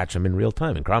have to catch them in real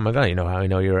time. And Krav Maga, you know how I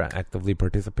know you're actively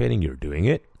participating? You're doing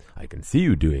it. I can see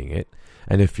you doing it.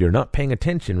 And if you're not paying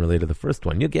attention related to the first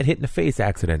one, you'll get hit in the face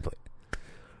accidentally.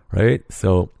 Right?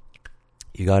 So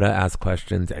you got to ask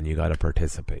questions and you got to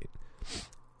participate.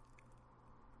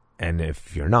 And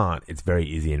if you're not, it's very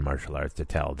easy in martial arts to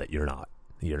tell that you're not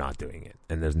doing it.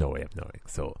 And there's no way of knowing.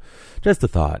 So just a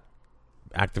thought,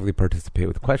 actively participate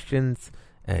with questions,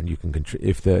 and you can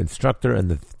if the instructor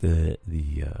and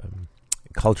the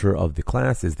culture of the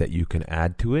class is that you can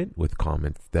add to it with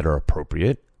comments that are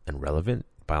appropriate and relevant,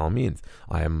 by all means.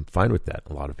 I am fine with that.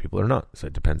 A lot of people are not. So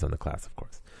it depends on the class, of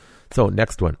course. So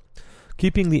next one,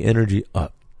 keeping the energy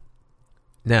up.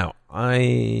 Now,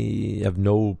 I have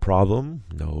no problem,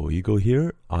 no ego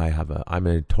here. I'm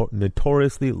a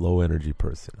notoriously low energy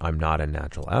person. I'm not a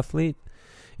natural athlete.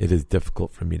 It is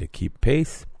difficult for me to keep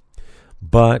pace.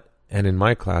 And in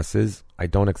my classes, I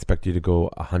don't expect you to go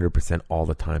 100% all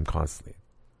the time constantly.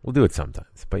 We'll do it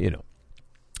sometimes, but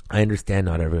I understand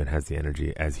not everyone has the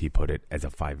energy, as he put it, as a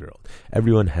 5-year-old.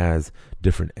 Everyone has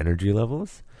different energy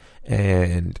levels,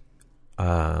 and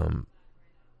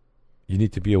you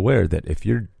need to be aware that if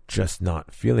you're just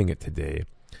not feeling it today,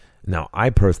 now I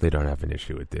personally don't have an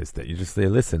issue with this, that you just say,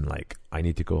 listen, like, I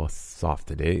need to go soft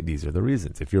today. These are the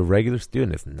reasons. If you're a regular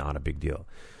student, it's not a big deal.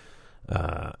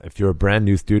 If you're a brand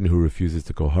new student who refuses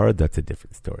to go hard, that's a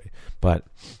different story. But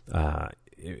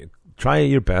try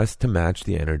your best to match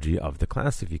the energy of the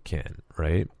class if you can,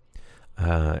 right?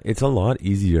 It's a lot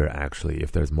easier, actually,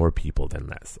 if there's more people than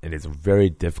less. And it's very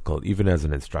difficult, even as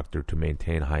an instructor, to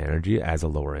maintain high energy as a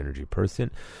lower energy person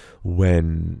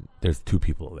when there's 2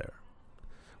 people there.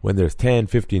 When there's 10,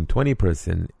 15, 20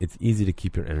 person, it's easy to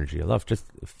keep your energy aloft. Just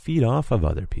feed off of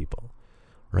other people,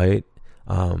 right?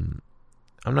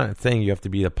 I'm not saying you have to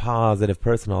be a positive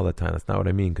person all the time. That's not what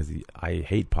I mean, because I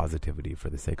hate positivity for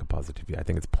the sake of positivity. I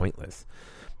think it's pointless.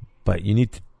 But you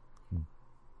need to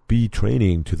be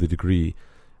training to the degree,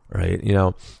 right?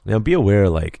 Now be aware,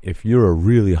 like, if you're a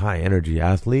really high energy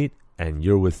athlete and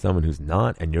you're with someone who's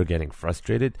not, and you're getting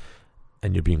frustrated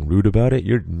and you're being rude about it,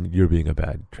 you're being a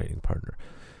bad training partner.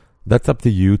 That's up to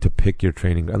you to pick your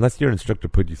training. Unless your instructor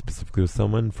put you specifically with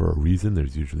someone for a reason,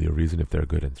 there's usually a reason if they're a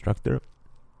good instructor.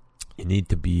 You need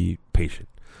to be patient.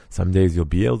 Some days you'll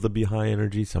be able to be high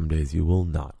energy, some days you will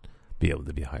not be able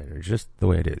to be high energy, just the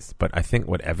way it is. But I think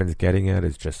what Evan's getting at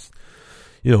is just,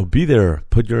 be there,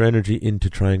 put your energy into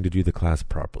trying to do the class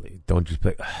properly. Don't just be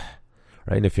like,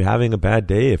 right? And if you're having a bad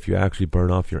day, if you actually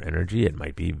burn off your energy, it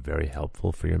might be very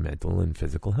helpful for your mental and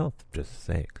physical health. Just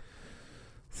saying.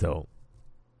 So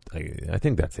I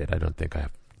think that's it. I don't think I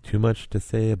have too much to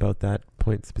say about that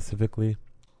point specifically.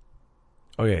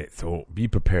 Okay, so be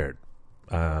prepared.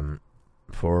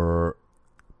 For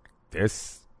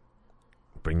this,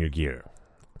 bring your gear.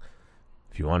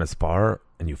 If you want to spar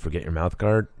and you forget your mouth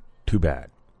guard, too bad.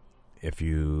 If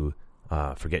you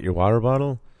Forget your water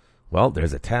bottle? Well,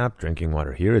 there's a tap. Drinking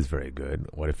water here is very good.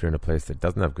 What if you're in a place that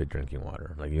doesn't have good drinking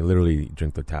water? Like, you literally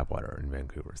drink the tap water in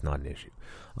Vancouver. It's not an issue.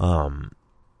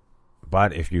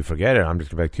 But if you forget it, I'm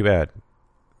just going to be like, too bad.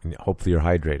 And hopefully you're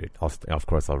hydrated. Of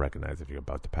course, I'll recognize if you're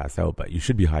about to pass out, but you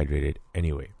should be hydrated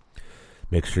anyway.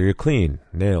 Make sure you're clean.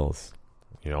 Nails.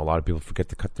 A lot of people forget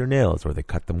to cut their nails, or they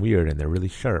cut them weird and they're really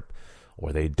sharp,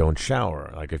 or they don't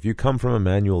shower. Like, if you come from a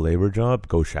manual labor job,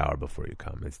 go shower before you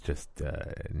come. It's just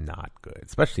not good,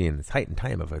 especially in this heightened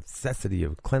time of necessity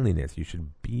of cleanliness. You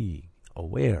should be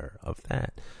aware of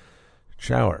that.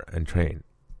 Shower and train.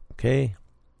 Okay?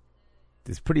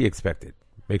 It's pretty expected.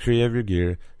 Make sure you have your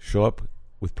gear, show up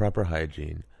with proper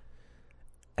hygiene,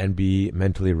 and be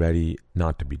mentally ready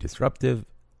not to be disruptive,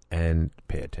 and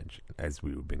pay attention, as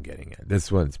we've been getting at. This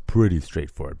one's pretty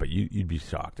straightforward, but you'd be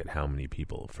shocked at how many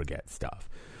people forget stuff.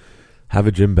 Have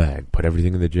a gym bag. Put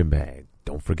everything in the gym bag.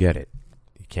 Don't forget it.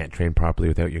 You can't train properly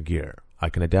without your gear. I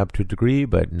can adapt to a degree,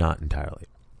 but not entirely.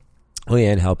 Oh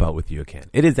yeah, and help out with you can.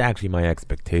 It is actually my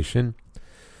expectation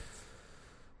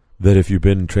that if you've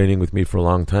been training with me for a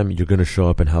long time, you're going to show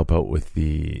up and help out with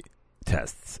the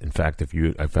tests. In fact,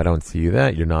 if I don't see you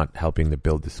that, you're not helping to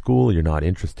build the school, you're not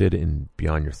interested in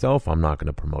beyond yourself, I'm not going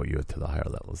to promote you to the higher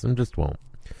levels, and just won't.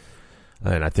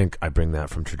 And I think I bring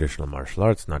that from traditional martial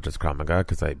arts, not just Krav Maga,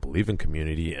 because I believe in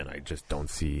community, and I just don't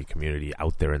see community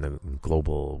out there in the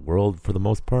global world for the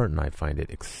most part, and I find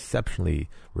it exceptionally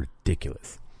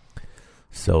ridiculous.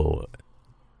 So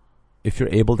if you're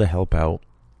able to help out,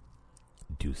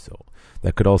 do so.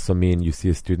 That could also mean you see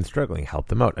a student struggling, help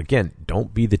them out. Again,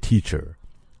 don't be the teacher.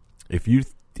 If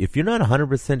you're not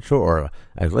 100% sure, or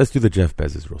let's do the Jeff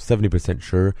Bezos rule, 70%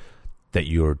 sure that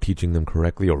you're teaching them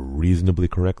correctly or reasonably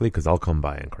correctly, because I'll come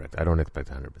by and correct. I don't expect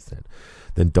 100%.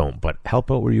 Then don't. But help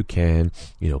out where you can.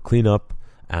 Clean up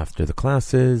after the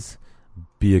classes.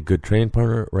 Be a good training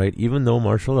partner, right? Even though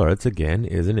martial arts, again,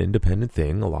 is an independent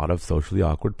thing, a lot of socially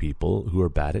awkward people who are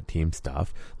bad at team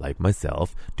stuff, like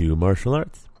myself, do martial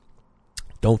arts.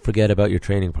 Don't forget about your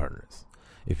training partners.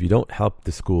 If you don't help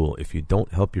the school, if you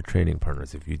don't help your training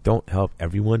partners, if you don't help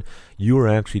everyone, you are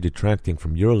actually detracting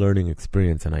from your learning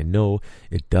experience. And I know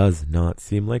it does not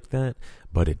seem like that,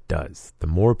 but it does. The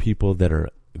more people that are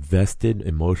vested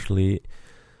emotionally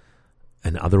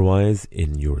and otherwise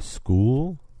in your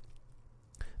school,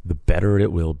 the better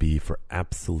it will be for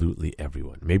absolutely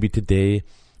everyone. Maybe today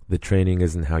the training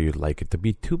isn't how you'd like it to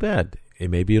be. Too bad.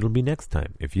 Maybe it'll be next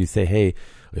time. If you say, hey,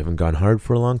 we haven't gone hard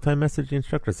for a long time, message the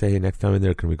instructor. Say, hey, next time in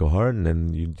there, can we go hard? And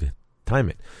then you time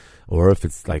it. Or if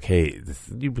it's like, hey,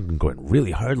 you've been going really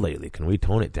hard lately. Can we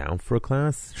tone it down for a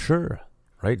class? Sure.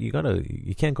 Right? You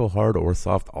can't go hard or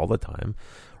soft all the time.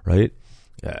 Right?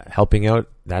 Helping out,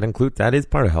 that is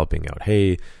part of helping out.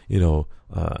 Hey,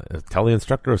 tell the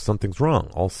instructor if something's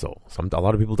wrong. Also, a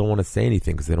lot of people don't want to say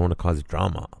anything because they don't want to cause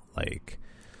drama. Like,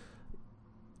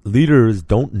 leaders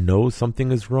don't know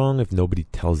something is wrong if nobody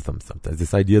tells them something.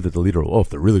 This idea that the leader, if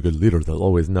they're really good leaders, they'll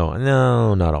always know.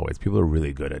 No, not always. People are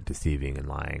really good at deceiving and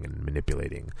lying and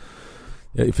manipulating.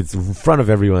 If it's in front of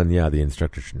everyone, yeah, the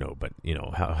instructor should know. But,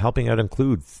 helping out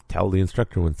includes tell the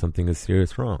instructor when something is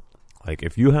serious wrong. Like,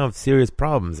 if you have serious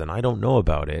problems and I don't know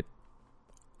about it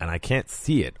and I can't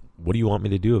see it, what do you want me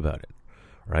to do about it?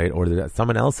 Right? Or that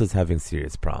someone else is having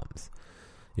serious problems.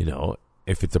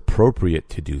 If it's appropriate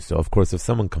to do so. Of course, if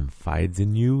someone confides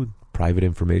in you private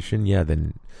information, yeah,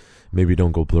 then maybe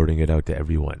don't go blurting it out to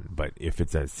everyone. But if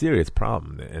it's a serious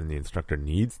problem and the instructor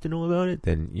needs to know about it,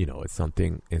 then, it's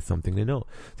something to know.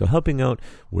 So helping out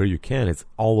where you can, it's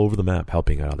all over the map.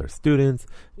 Helping out other students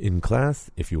in class.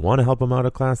 If you want to help them out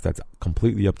of class, that's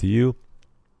completely up to you.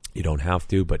 You don't have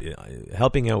to, but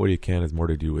helping out where you can is more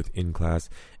to do with in class,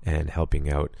 and helping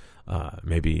out.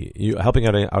 Helping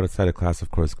out outside of class,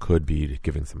 of course, could be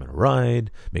giving someone a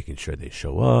ride, making sure they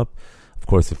show up. Of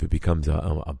course, if it becomes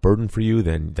a burden for you,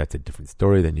 then that's a different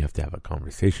story. Then you have to have a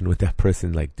conversation with that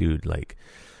person. Like, dude, if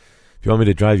you want me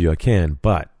to drive you, I can,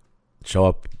 but show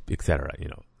up, etc.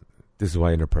 This is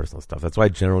why interpersonal stuff. That's why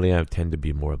generally I tend to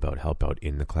be more about help out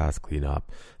in the class, clean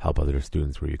up, help other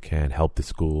students where you can, help the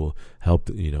school, help,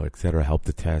 etc., help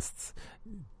the tests.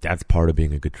 That's part of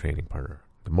being a good training partner.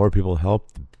 The more people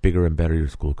help, the bigger and better your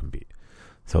school can be.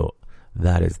 So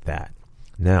that is that.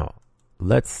 Now,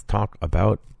 let's talk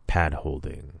about pad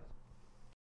holding.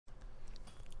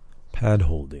 Pad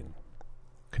holding.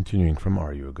 Continuing from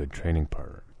Are You a Good Training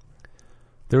Partner?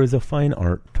 There is a fine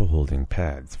art to holding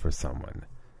pads for someone,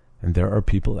 and there are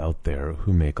people out there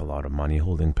who make a lot of money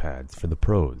holding pads for the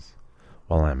pros.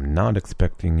 While I'm not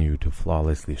expecting you to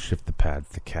flawlessly shift the pads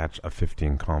to catch a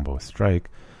 15 combo strike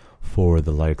for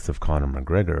the likes of Conor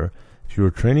McGregor, If you are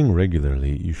training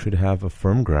regularly, you should have a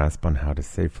firm grasp on how to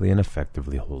safely and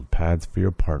effectively hold pads for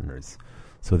your partners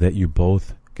so that you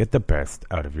both get the best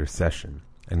out of your session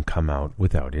and come out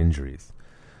without injuries.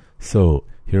 So,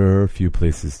 here are a few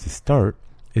places to start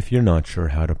if you're not sure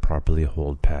how to properly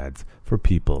hold pads for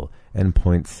people, and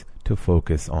points to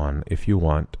focus on if you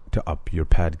want to up your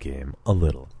pad game a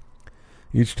little.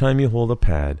 Each time you hold a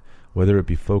pad, whether it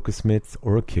be focus mitts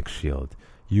or a kick shield,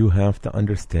 you have to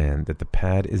understand that the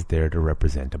pad is there to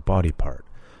represent a body part,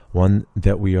 one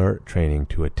that we are training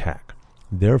to attack.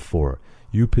 Therefore,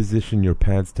 you position your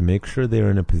pads to make sure they are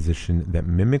in a position that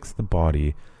mimics the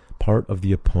body part of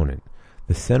the opponent.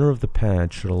 The center of the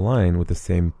pad should align with the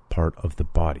same part of the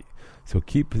body. So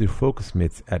keep your focus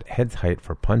mitts at head's height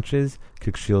for punches,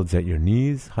 kick shields at your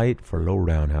knees height for low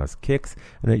roundhouse kicks,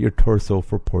 and at your torso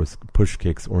for push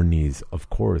kicks or knees. Of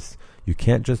course, you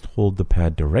can't just hold the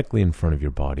pad directly in front of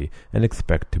your body and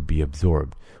expect to be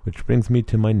absorbed, which brings me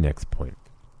to my next point.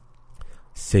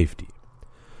 Safety.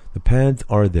 The pads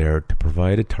are there to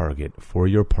provide a target for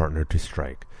your partner to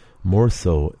strike, more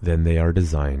so than they are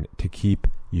designed to keep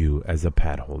you as a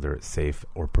pad holder safe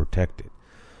or protected.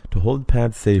 To hold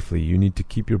pads safely, you need to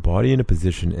keep your body in a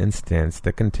position and stance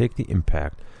that can take the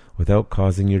impact without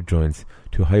causing your joints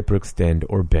to hyperextend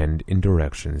or bend in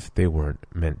directions they weren't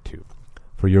meant to.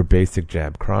 For your basic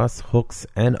jab cross, hooks,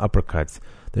 and uppercuts,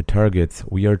 the targets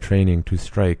we are training to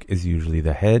strike is usually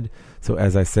the head, so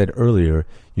as I said earlier,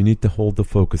 you need to hold the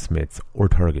focus mitts or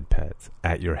target pads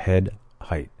at your head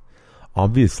height.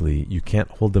 Obviously, you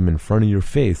can't hold them in front of your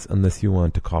face unless you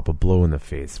want to cop a blow in the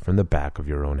face from the back of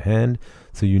your own hand,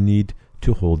 so you need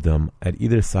to hold them at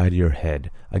either side of your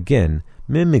head, again,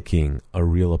 mimicking a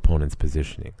real opponent's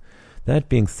positioning. That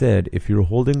being said, if you're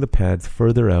holding the pads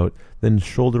further out than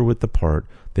shoulder width apart,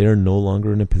 they are no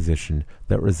longer in a position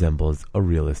that resembles a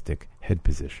realistic head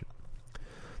position.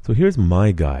 So here's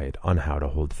my guide on how to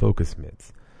hold focus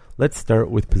mitts. Let's start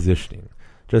with positioning.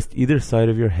 Just either side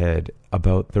of your head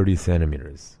about 30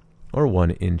 centimeters or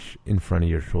 1 inch in front of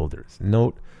your shoulders.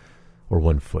 Or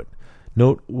 1 foot.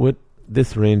 Note what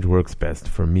this range works best.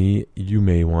 For me, you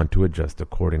may want to adjust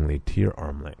accordingly to your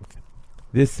arm length.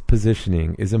 This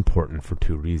positioning is important for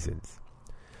 2 reasons.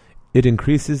 It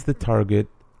increases the target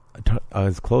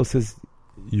as close as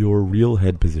your real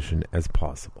head position as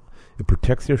possible. It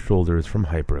protects your shoulders from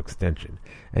hyperextension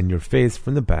and your face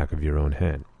from the back of your own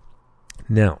hand.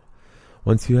 Now,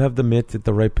 once you have the mitts at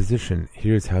the right position,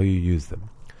 here's how you use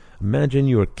them. Imagine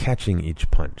you are catching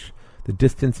each punch. The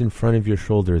distance in front of your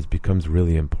shoulders becomes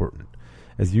really important,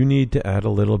 as you need to add a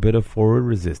little bit of forward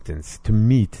resistance to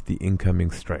meet the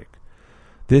incoming strike.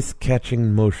 This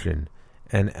catching motion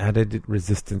and added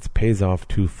resistance pays off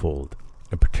twofold.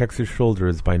 It protects your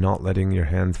shoulders by not letting your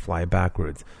hands fly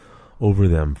backwards over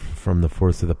them from the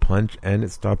force of the punch, and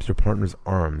it stops your partner's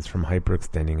arms from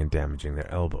hyperextending and damaging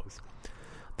their elbows.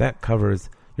 That covers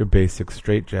your basic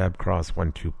straight jab cross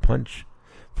 1-2 punch.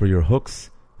 For your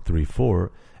hooks 3-4,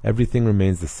 everything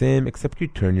remains the same except you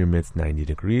turn your mitts 90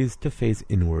 degrees to face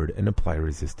inward and apply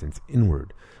resistance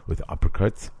inward. With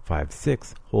uppercuts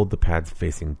 5-6, hold the pads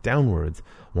facing downwards,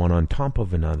 one on top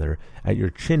of another at your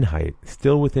chin height,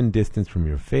 still within distance from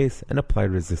your face, and apply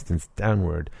resistance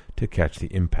downward to catch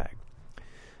the impact.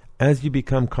 As you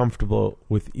become comfortable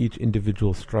with each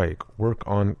individual strike, work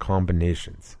on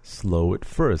combinations. Slow at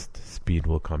first, speed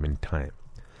will come in time.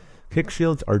 Kick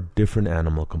shields are a different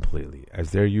animal completely, as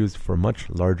they're used for a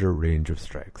much larger range of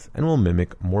strikes and will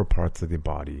mimic more parts of the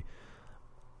body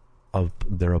of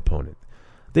their opponent.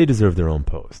 They deserve their own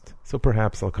post, so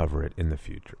perhaps I'll cover it in the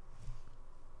future.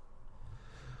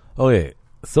 Okay,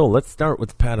 so let's start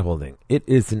with pad holding. It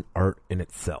is an art in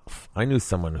itself. I knew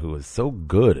someone who was so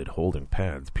good at holding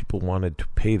pads, people wanted to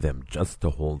pay them just to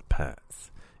hold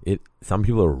pads. Some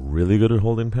people are really good at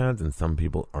holding pads, and some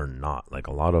people are not. Like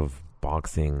a lot of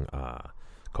boxing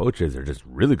coaches are just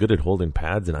really good at holding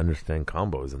pads and understand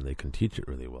combos, and they can teach it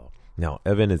really well. Now,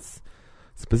 Evan is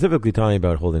specifically talking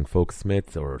about holding focus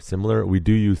mitts or similar. We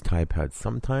do use tie pads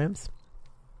sometimes,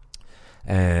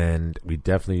 and we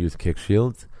definitely use kick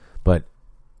shields, but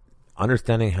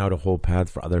understanding how to hold pads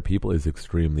for other people is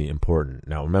extremely important.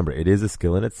 Now, remember, it is a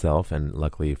skill in itself, and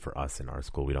luckily for us in our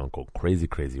school, we don't go crazy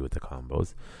with the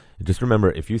combos. And just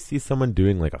remember, if you see someone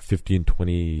doing like a 15,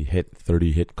 20 hit,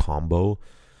 30 hit combo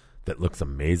that looks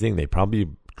amazing, they probably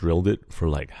drilled it for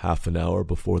like half an hour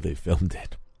before they filmed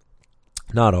it.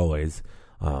 Not always,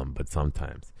 but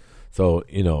sometimes. So,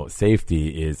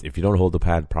 safety is if you don't hold the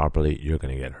pad properly, you're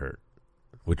going to get hurt,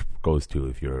 which goes to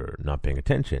if you're not paying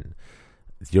attention.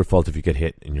 It's your fault if you get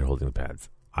hit and you're holding the pads.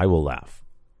 I will laugh.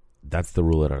 That's the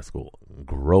rule at our school.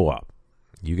 Grow up.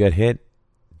 You get hit,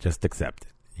 just accept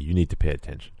it. you need to pay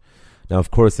attention. Now, of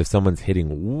course, if someone's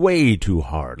hitting way too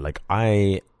hard, like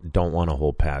I don't want to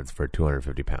hold pads for a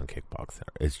 250-pound kickboxer.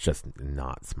 It's just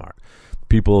not smart.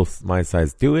 People my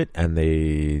size do it, and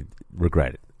they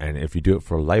regret it. And if you do it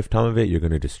for a lifetime of it, you're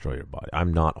going to destroy your body.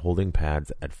 I'm not holding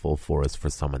pads at full force for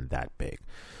someone that big.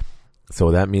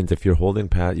 So that means if you're holding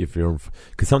pad,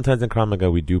 because sometimes in Krav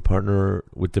Maga we do partner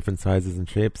with different sizes and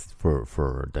shapes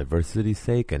for diversity's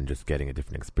sake and just getting a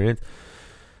different experience.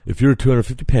 If you're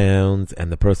 250 pounds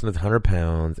and the person is 100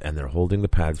 pounds and they're holding the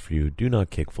pads for you, do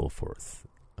not kick full force.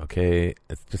 Okay,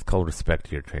 it's just called respect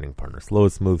to your training partner. Slow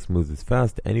is smooth, smooth is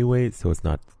fast. Anyway, so it's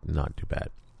not too bad,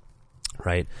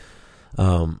 right?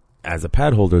 As a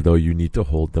pad holder, though, you need to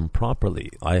hold them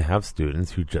properly. I have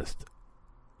students who just,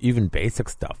 even basic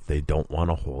stuff, they don't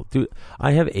want to hold. Dude,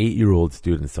 I have 8-year-old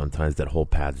students sometimes that hold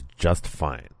pads just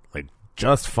fine. Like,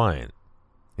 just fine.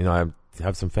 You know, I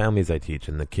have some families I teach,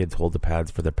 and the kids hold the pads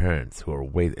for their parents who are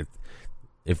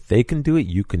if they can do it,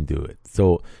 you can do it.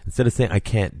 So instead of saying, I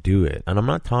can't do it, and I'm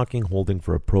not talking holding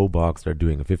for a pro boxer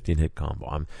doing a 15-hit combo.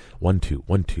 I'm 1-2,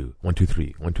 1-2,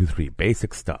 1-2-3, 1-2-3,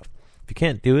 basic stuff. If you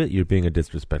can't do it, you're being a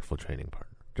disrespectful training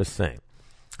partner. Just saying.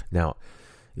 Now,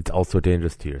 it's also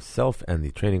dangerous to yourself and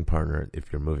the training partner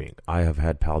if you're moving. I have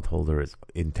had pad holders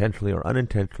intentionally or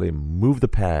unintentionally move the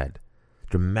pad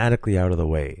dramatically out of the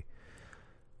way.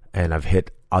 And I've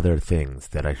hit other things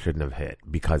that I shouldn't have hit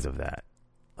because of that.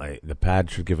 Like, the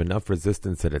pad should give enough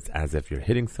resistance that it's as if you're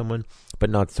hitting someone, but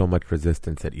not so much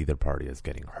resistance that either party is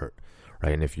getting hurt.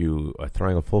 Right? And if you are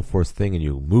throwing a full force thing and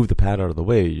you move the pad out of the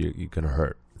way, you're going to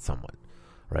hurt someone.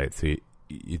 Right? So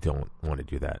you don't want to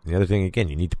do that. And the other thing, again,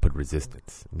 you need to put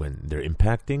resistance when they're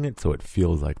impacting it so it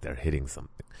feels like they're hitting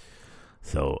something.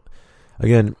 So,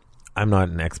 again, I'm not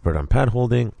an expert on pad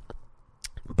holding,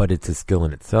 but it's a skill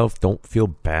in itself. Don't feel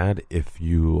bad if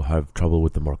you have trouble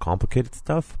with the more complicated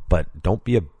stuff, but don't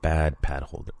be a bad pad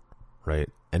holder, right?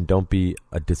 And don't be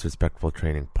a disrespectful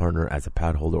training partner as a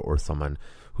pad holder or someone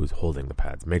who's holding the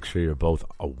pads. Make sure you're both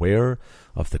aware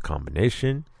of the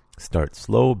combination. Start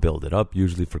slow, build it up.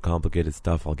 Usually for complicated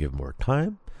stuff, I'll give more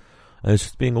time. And it's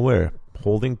just being aware.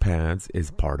 Holding pads is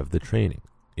part of the training.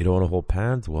 You don't want to hold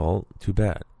pads? Well, too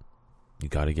bad. You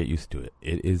got to get used to it.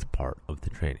 It is part of the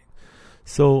training.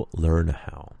 So learn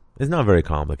how. It's not very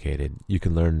complicated. You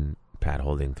can learn pad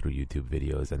holding through YouTube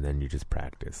videos, and then you just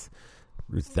practice.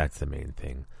 That's the main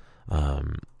thing.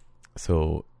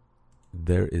 So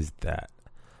there is that.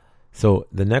 So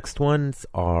the next ones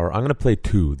are, I'm going to play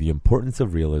two, The Importance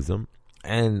of Realism,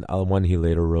 and one he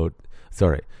later wrote,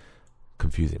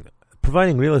 confusing.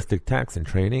 Providing realistic tactics in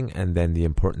training, and then The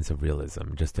Importance of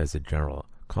Realism, just as a general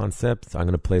concept. So I'm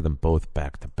going to play them both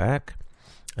back to back,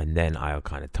 and then I'll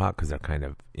kind of talk because they're kind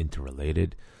of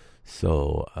interrelated.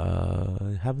 So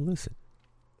have a listen.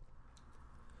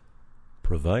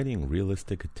 Providing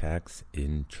realistic attacks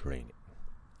in training.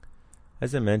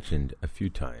 As I mentioned a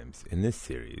few times in this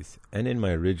series, and in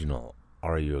my original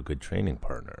Are You a Good Training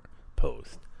Partner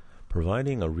post,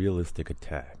 providing a realistic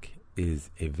attack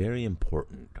is a very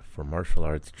important for martial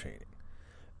arts training.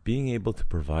 Being able to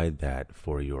provide that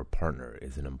for your partner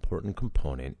is an important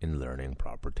component in learning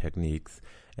proper techniques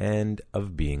and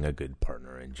of being a good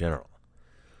partner in general.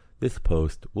 This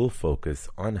post will focus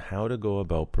on how to go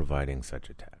about providing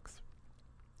such attacks.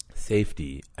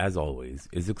 Safety, as always,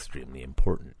 is extremely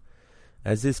important,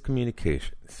 as is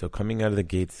communication. So coming out of the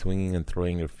gate swinging and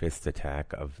throwing your fist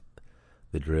attack of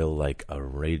the drill like a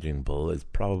raging bull is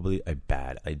probably a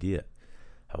bad idea.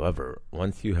 However,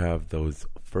 once you have those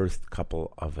first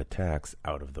couple of attacks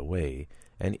out of the way,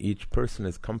 and each person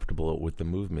is comfortable with the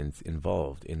movements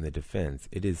involved in the defense,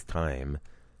 it is time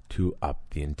to up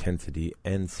the intensity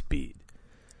and speed,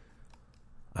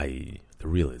 i.e. the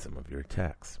realism of your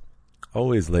attacks.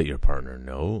 Always let your partner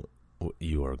know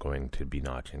you are going to be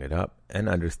notching it up and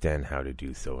understand how to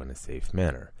do so in a safe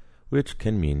manner, which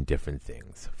can mean different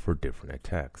things for different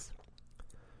attacks.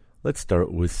 Let's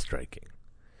start with striking.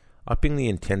 Upping the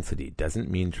intensity doesn't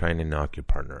mean trying to knock your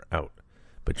partner out,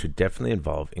 but should definitely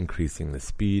involve increasing the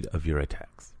speed of your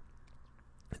attacks.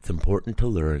 It's important to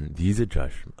learn these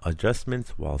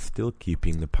adjustments while still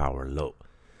keeping the power low.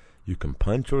 You can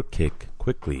punch or kick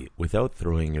quickly without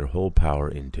throwing your whole power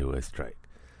into a strike.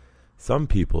 Some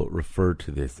people refer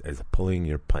to this as pulling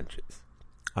your punches.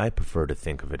 I prefer to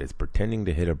think of it as pretending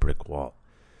to hit a brick wall.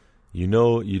 You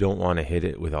know you don't want to hit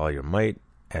it with all your might,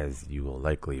 as you will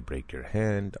likely break your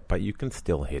hand, but you can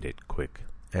still hit it quick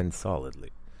and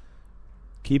solidly.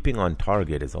 Keeping on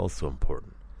target is also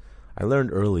important. I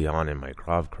learned early on in my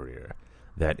Krav career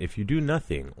that if you do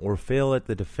nothing or fail at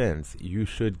the defense, you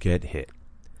should get hit.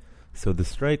 So the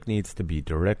strike needs to be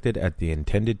directed at the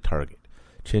intended target.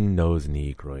 chin, nose,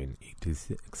 knee, groin,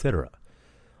 etc.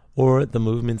 Or the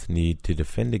movements need to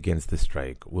defend against the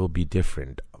strike will be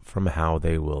different from how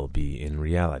they will be in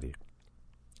reality.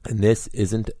 And this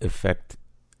isn't effective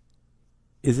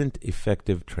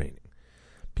training.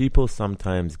 People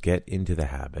sometimes get into the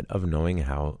habit of knowing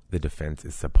how the defense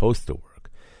is supposed to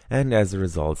work, and as a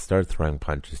result start throwing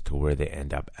punches to where they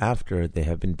end up after they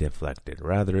have been deflected,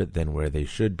 rather than where they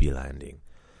should be landing.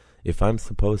 If I'm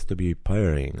supposed to be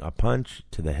parrying a punch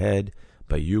to the head,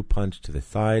 but you punch to the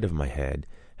side of my head,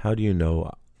 how do you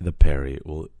know the parry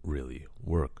will really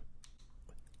work?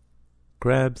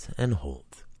 Grabs and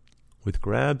holds. With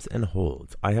grabs and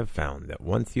holds, I have found that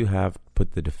once you have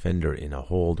put the defender in a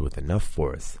hold with enough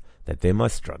force that they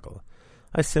must struggle,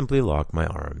 I simply lock my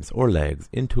arms or legs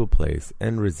into a place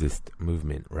and resist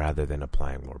movement rather than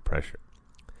applying more pressure.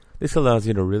 This allows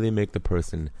you to really make the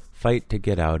person fight to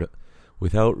get out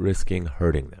without risking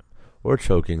hurting them or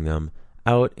choking them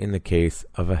out in the case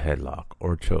of a headlock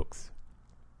or chokes.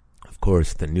 Of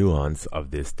course, the nuance of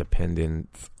this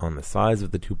depends on the size of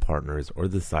the two partners or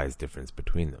the size difference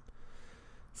between them.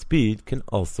 Speed can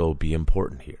also be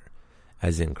important here.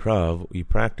 As in Krav, we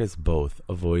practice both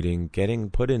abiling getting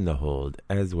put in the hold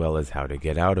as well as how to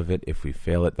get out of it if we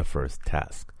fail at the first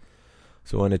task.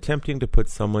 So when attempting to put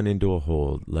someone into a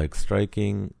hold, like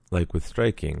with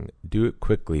striking, do it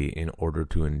quickly in order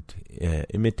to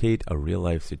imitate a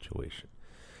real-life situation.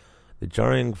 The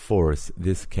jarring force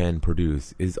this can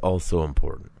produce is also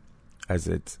important, as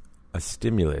it's a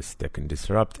stimulus that can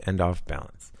disrupt and off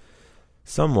balance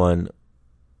someone,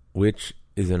 which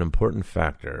is an important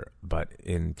factor, but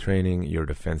in training your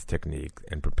defense technique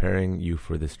and preparing you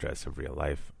for the stress of real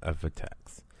life of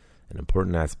attacks, an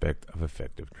important aspect of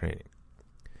effective training.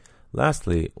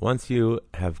 Lastly, once you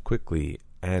have quickly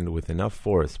and with enough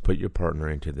force put your partner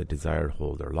into the desired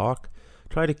hold or lock,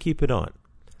 try to keep it on.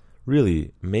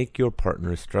 Really, make your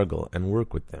partner struggle and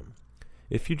work with them.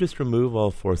 If you just remove all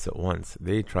force at once,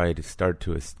 they try to start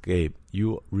to escape,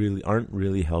 you really aren't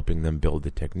really helping them build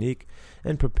the technique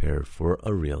and prepare for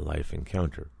a real-life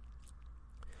encounter.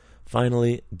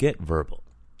 Finally, get verbal.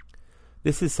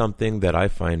 This is something that I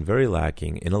find very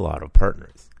lacking in a lot of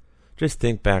partners. Just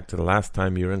think back to the last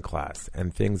time you were in class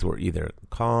and things were either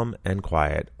calm and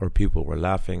quiet or people were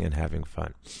laughing and having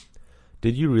fun.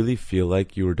 Did you really feel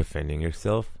like you were defending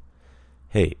yourself?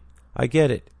 Hey, I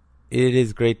get it. It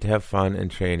is great to have fun and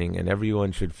training, and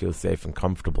everyone should feel safe and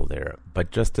comfortable there.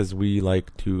 But just as we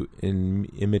like to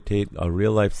imitate a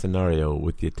real-life scenario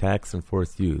with the attacks and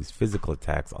force used, physical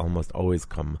attacks almost always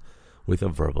come with a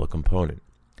verbal component.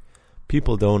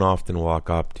 People don't often walk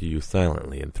up to you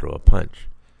silently and throw a punch.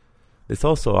 This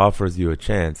also offers you a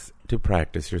chance to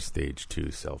practice your Stage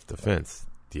 2 self-defense,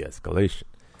 de-escalation.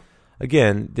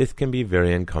 Again, this can be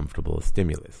very uncomfortable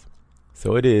stimulus.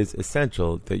 So it is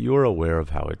essential that you are aware of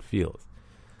how it feels.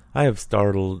 I have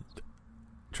startled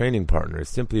training partners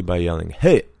simply by yelling,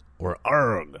 "Hey!" or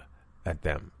 "Arg!" at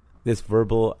them. This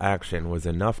verbal action was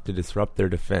enough to disrupt their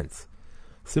defense.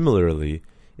 Similarly,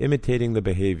 imitating the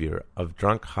behavior of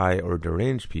drunk, high, or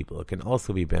deranged people can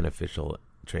also be a beneficial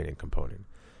training component.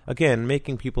 Again,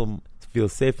 making people feel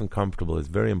safe and comfortable is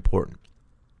very important.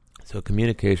 So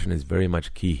communication is very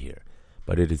much key here,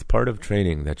 but it is part of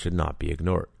training that should not be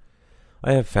ignored.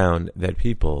 I have found that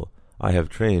people I have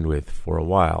trained with for a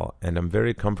while and I'm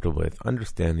very comfortable with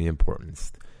understand the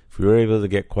importance. If we were able to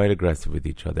get quite aggressive with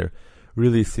each other,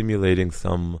 really simulating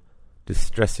some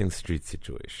distressing street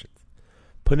situations.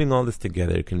 Putting all this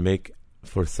together can make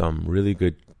for some really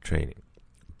good training.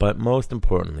 But most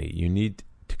importantly, you need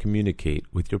to communicate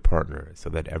with your partner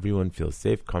so that everyone feels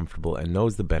safe, comfortable, and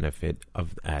knows the benefit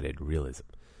of added realism.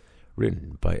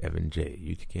 Written by Evan J.,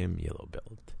 UTKM Yellow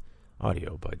Belt.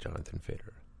 Audio by Jonathan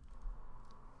Fader.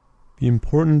 The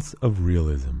importance of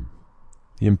realism.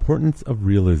 The importance of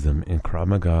realism in Krav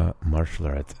Maga, martial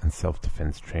arts, and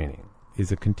self-defense training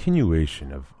is a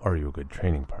continuation of Are You a Good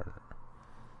Training Partner?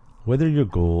 Whether your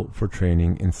goal for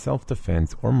training in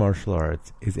self-defense or martial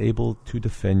arts is able to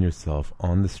defend yourself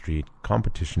on the street,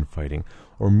 competition fighting,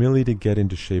 or merely to get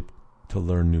into shape to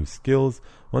learn new skills,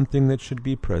 one thing that should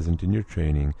be present in your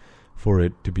training for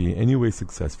it to be in any way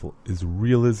successful is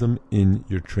realism in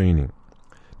your training.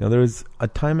 Now there is a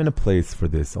time and a place for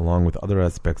this along with other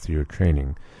aspects of your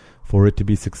training for it to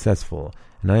be successful,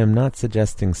 and I am not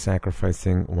suggesting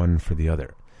sacrificing one for the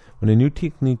other. When a new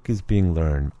technique is being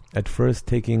learned, at first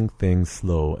taking things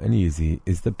slow and easy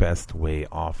is the best way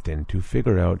often to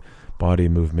figure out body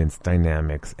movements,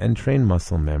 dynamics, and train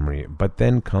muscle memory, but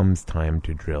then comes time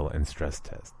to drill and stress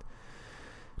test.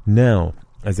 Now,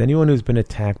 as anyone who's been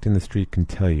attacked in the street can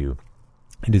tell you,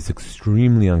 It is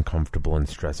extremely uncomfortable and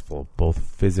stressful, both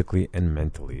physically and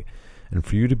mentally. And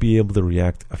for you to be able to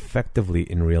react effectively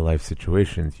in real-life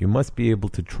situations, you must be able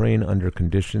to train under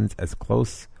conditions as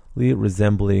closely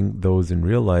resembling those in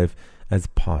real life as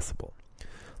possible.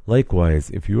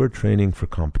 Likewise, if you are training for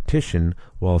competition,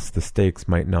 whilst the stakes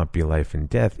might not be life and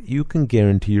death, you can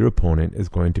guarantee your opponent is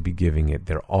going to be giving it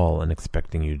their all and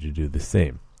expecting you to do the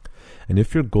same. And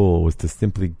if your goal was to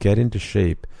simply get into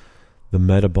shape, the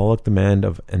metabolic demand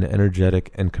of an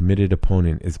energetic and committed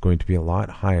opponent is going to be a lot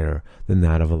higher than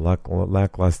that of a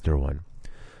lackluster one.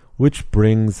 Which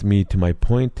brings me to my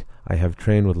point. I have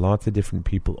trained with lots of different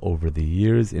people over the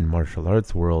years in martial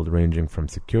arts world, ranging from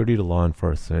security to law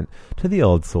enforcement to the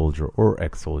old soldier or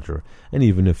ex-soldier, and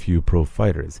even a few pro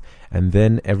fighters, and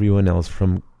then everyone else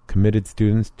from committed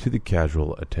students to the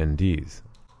casual attendees.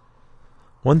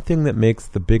 One thing that makes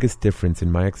the biggest difference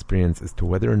in my experience as to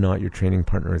whether or not your training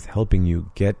partner is helping you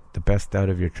get the best out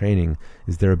of your training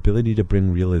is their ability to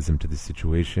bring realism to the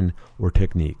situation or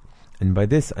technique. And by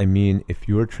this I mean, if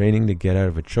you are training to get out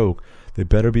of a choke, they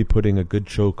better be putting a good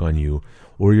choke on you,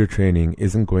 or your training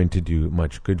isn't going to do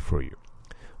much good for you.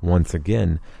 Once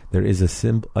again, there is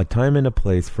a time and a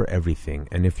place for everything,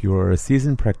 and if you are a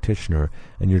seasoned practitioner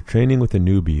and you're training with a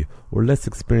newbie or less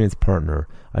experienced partner,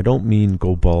 I don't mean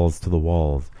go balls to the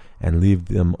walls and leave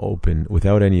them open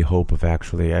without any hope of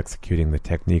actually executing the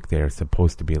technique they are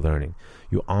supposed to be learning.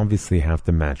 You obviously have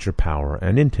to match your power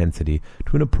and intensity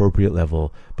to an appropriate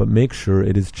level, but make sure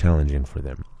it is challenging for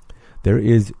them. There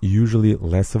is usually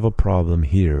less of a problem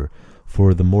here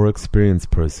for the more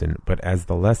experienced person, but as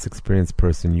the less experienced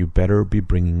person, you better be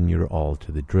bringing your all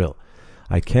to the drill.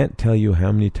 I can't tell you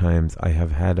how many times I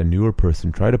have had a newer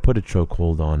person try to put a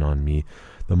chokehold on me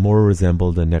that more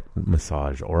resembled a neck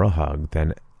massage or a hug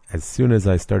than as soon as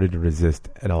I started to resist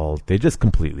at all, they just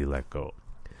completely let go.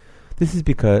 This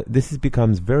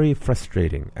becomes very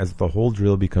frustrating as the whole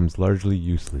drill becomes largely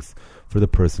useless for the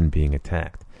person being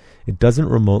attacked. It doesn't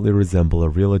remotely resemble a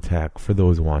real attack for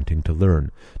those wanting to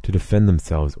learn, to defend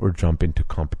themselves or jump into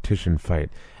competition fight.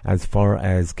 As far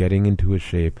as getting into a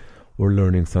shape or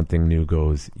learning something new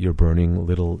goes, you're burning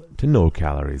little to no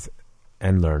calories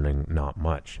and learning not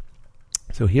much.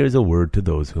 So here's a word to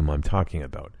those whom I'm talking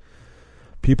about.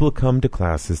 People come to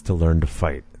classes to learn to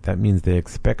fight. That means they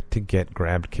expect to get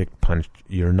grabbed, kicked, punched.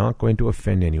 You're not going to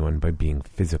offend anyone by being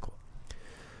physical.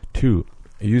 2.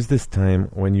 Use this time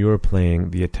when you are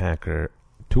playing the attacker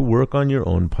to work on your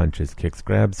own punches, kicks,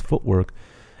 grabs, footwork,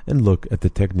 and look at the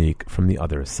technique from the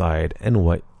other side and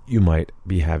what you might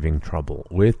be having trouble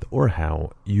with or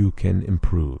how you can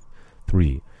improve.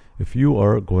 3. If you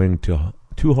are going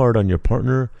too hard on your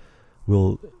partner,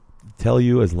 we'll tell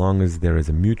you as long as there is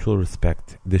a mutual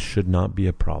respect, this should not be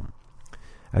a problem.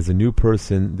 As a new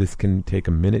person, this can take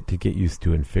a minute to get used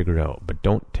to and figure out, but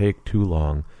don't take too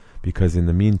long, because in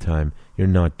the meantime, you're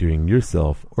not doing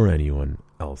yourself or anyone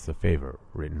else a favor.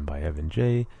 Written by Evan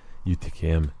J.,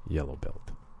 UTKM Yellow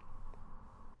Belt.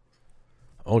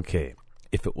 Okay,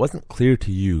 if it wasn't clear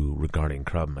to you regarding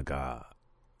Krav Maga,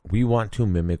 we want to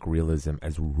mimic realism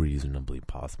as reasonably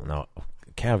possible. Now,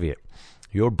 caveat,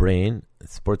 your brain,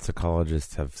 sports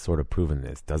psychologists have sort of proven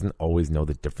this, doesn't always know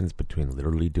the difference between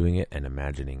literally doing it and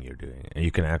imagining you're doing it. And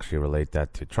you can actually relate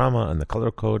that to trauma and the color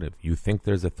code. If you think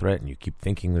there's a threat and you keep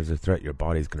thinking there's a threat, your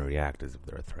body's going to react as if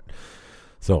there's a threat.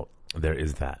 So there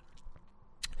is that.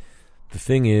 The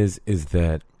thing is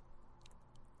that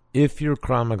if your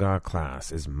Krav Maga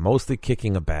class is mostly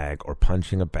kicking a bag or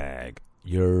punching a bag,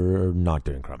 you're not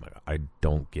doing Krav Maga. I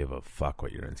don't give a fuck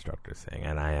what your instructor is saying,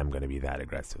 and I am going to be that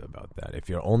aggressive about that. If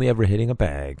you're only ever hitting a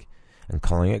bag and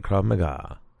calling it Krav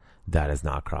Maga, that is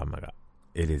not Krav Maga.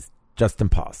 It is just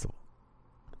impossible.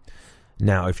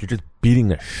 Now, if you're just beating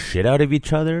the shit out of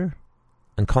each other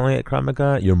and calling it Krav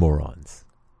Maga, you're morons.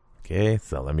 Okay,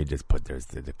 so let me just put, there's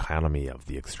the dichotomy of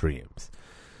the extremes.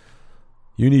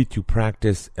 You need to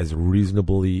practice as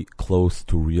reasonably close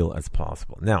to real as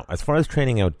possible. Now, as far as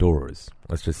training outdoors,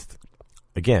 let's just,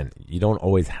 again, you don't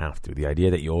always have to. The idea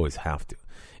that you always have to.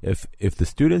 If the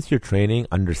students you're training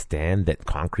understand that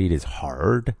concrete is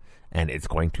hard and it's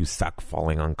going to suck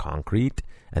falling on concrete,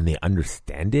 and they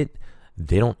understand it,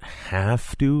 they don't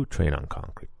have to train on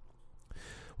concrete.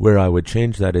 Where I would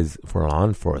change that is for law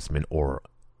enforcement or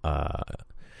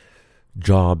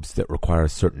jobs that require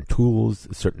certain tools,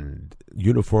 certain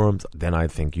uniforms, then I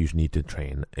think you need to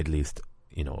train at least,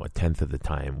 a tenth of the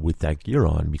time with that gear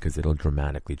on, because it'll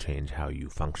dramatically change how you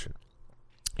function.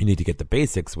 You need to get the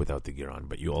basics without the gear on,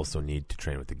 but you also need to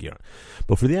train with the gear on.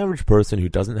 But for the average person who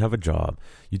doesn't have a job,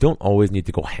 you don't always need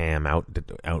to go ham out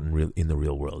in the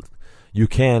real world. You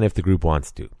can if the group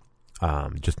wants to.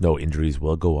 Just know injuries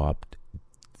will go up.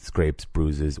 scrapes,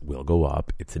 bruises will go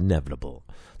up. It's inevitable.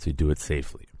 So you do it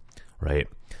safely, right?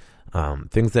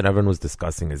 Things that everyone was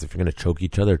discussing is if you're going to choke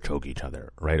each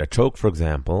other, right? A choke, for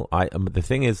example, the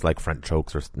thing is like front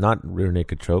chokes or not rear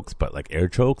naked chokes, but like air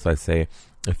chokes. I say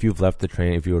if you've left the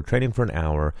training, if you were training for an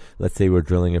hour, let's say we're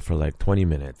drilling it for like 20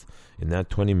 minutes. In that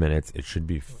 20 minutes, it should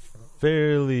be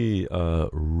fairly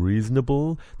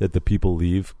reasonable that the people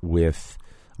leave with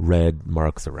red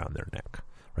marks around their neck,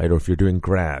 right? Or if you're doing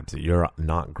grabs, you're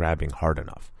not grabbing hard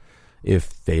enough.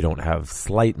 If they don't have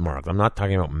slight marks, I'm not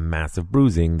talking about massive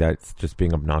bruising, that's just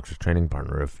being obnoxious training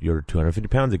partner. If you're 250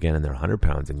 pounds again and they're 100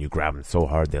 pounds and you grab them so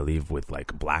hard they leave with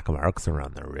like black marks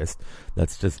around their wrist,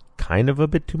 that's just kind of a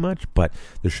bit too much, but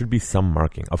there should be some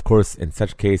marking. Of course, in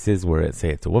such cases where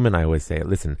say it's a woman, I always say,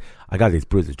 listen, I got these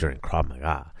bruises during Krav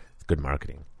Maga. It's good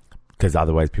marketing. Because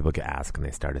otherwise people get asked and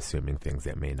they start assuming things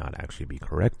that may not actually be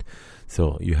correct.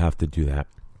 So you have to do that.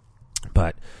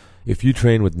 But if you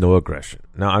train with no aggression,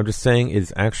 now I'm just saying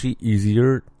it's actually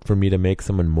easier for me to make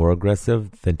someone more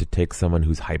aggressive than to take someone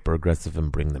who's hyper aggressive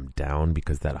and bring them down,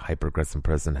 because that hyper aggressive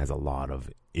person has a lot of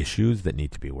issues that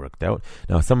need to be worked out.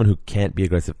 Now, someone who can't be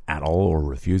aggressive at all or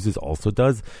refuses also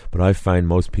does, but I find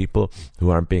most people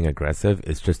who aren't being aggressive,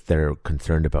 it's just they're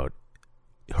concerned about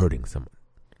hurting someone.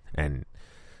 And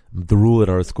the rule at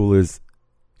our school is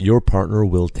your partner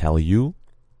will tell you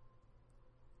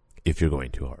if you're going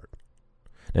too hard.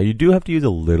 Now, you do have to use a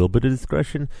little bit of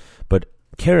discretion, but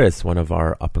Karis, one of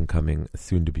our up-and-coming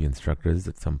soon-to-be instructors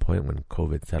at some point when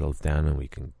COVID settles down and we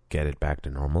can get it back to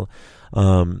normal,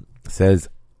 says,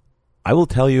 I will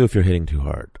tell you if you're hitting too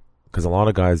hard, because a lot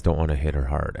of guys don't want to hit her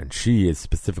hard, and she is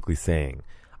specifically saying,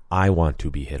 I want to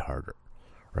be hit harder,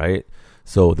 right?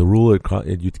 So the rule at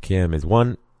UTKM is,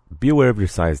 one, be aware of your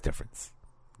size difference.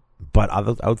 But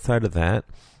outside of that,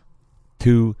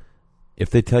 two, if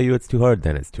they tell you it's too hard,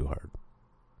 then it's too hard.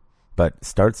 But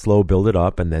start slow, build it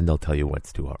up, and then they'll tell you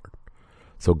what's too hard.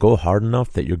 So go hard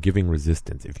enough that you're giving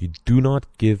resistance. If you do not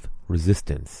give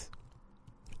resistance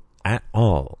at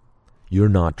all, you're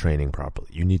not training properly.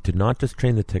 You need to not just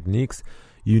train the techniques,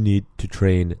 you need to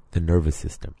train the nervous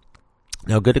system.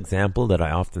 Now, a good example that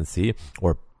I often see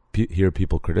or hear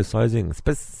people criticizing,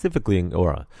 realistically in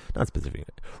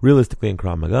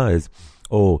Krav Maga is,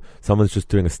 someone's just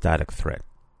doing a static threat,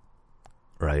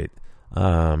 right?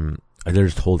 They're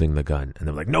just holding the gun, and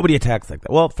they're like, nobody attacks like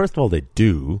that. Well, first of all, they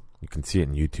do. You can see it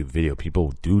in YouTube video.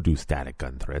 People do static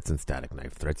gun threats and static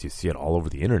knife threats. You see it all over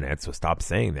the internet, so stop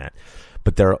saying that.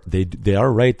 But they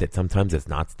are right that sometimes it's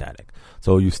not static.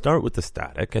 So you start with the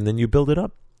static, and then you build it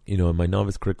up. You know, in my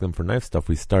novice curriculum for knife stuff,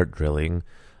 we start drilling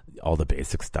all the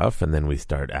basic stuff, and then we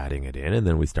start adding it in, and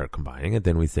then we start combining it.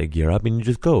 Then we say gear up, and you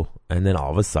just go. And then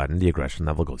all of a sudden, the aggression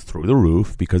level goes through the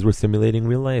roof because we're simulating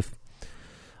real life.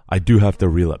 I do have to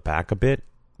reel it back a bit,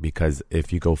 because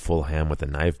if you go full ham with a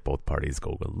knife, both parties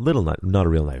go a little not a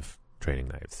real knife, training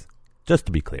knives. Just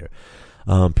to be clear,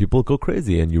 people go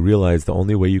crazy, and you realize the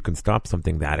only way you can stop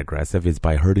something that aggressive is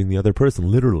by hurting the other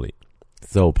person, literally.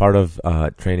 So part of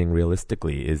training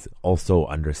realistically is also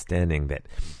understanding that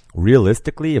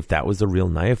realistically, if that was a real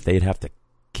knife, they'd have to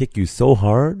kick you so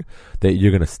hard that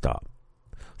you're going to stop.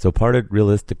 So part of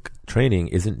realistic training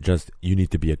isn't just you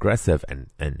need to be aggressive and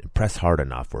press hard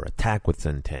enough or attack with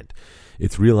intent.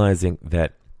 It's realizing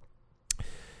that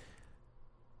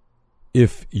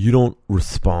if you don't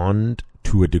respond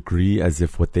to a degree as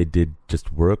if what they did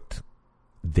just worked,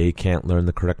 they can't learn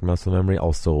the correct muscle memory.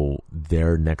 Also,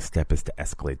 their next step is to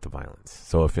escalate the violence.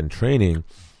 So if in training,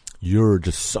 you're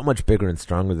just so much bigger and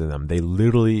stronger than them, they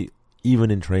literally, even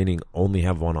in training, only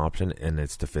have one option, and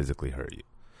it's to physically hurt you,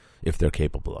 if they're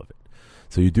capable of it.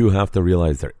 So you do have to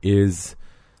realize there is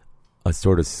a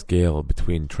sort of scale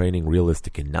between training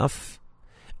realistic enough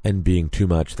and being too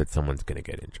much that someone's going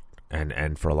to get injured.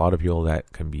 And for a lot of people,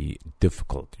 that can be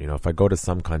difficult. You know, if I go to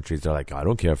some countries, they're like, I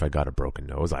don't care if I got a broken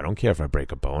nose. I don't care if I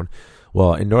break a bone.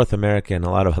 Well, in North America and a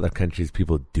lot of other countries,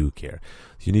 people do care.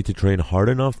 So you need to train hard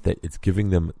enough that it's giving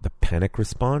them the panic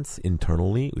response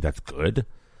internally. That's good.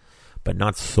 But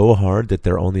not so hard that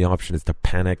their only option is to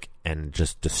panic and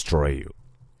just destroy you.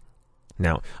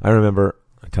 Now, I remember,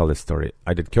 I tell this story.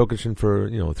 I did Kyokushin for,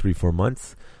 3-4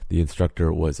 months. The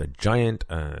instructor was a giant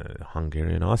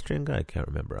Hungarian-Austrian guy. I can't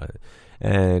remember.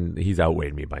 And he's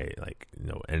outweighed me by,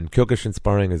 and Kyokushin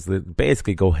sparring is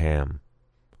basically go ham.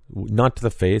 Not to the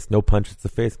face, no punches to the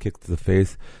face, kicks to the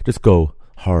face. Just go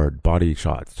hard, body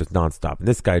shots, just nonstop. And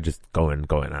this guy just going.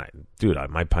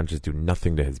 My punches do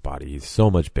nothing to his body. He's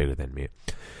so much bigger than me.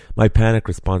 My panic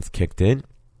response kicked in,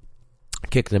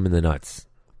 kicked him in the nuts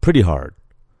pretty hard.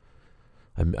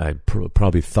 I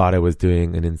probably thought I was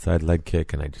doing an inside leg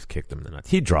kick, and I just kicked him in the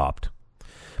nuts. He dropped.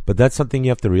 But that's something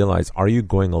you have to realize. Are you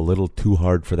going a little too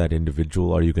hard for that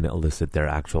individual? Are you going to elicit their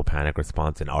actual panic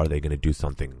response? And are they going to do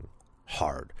something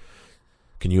hard?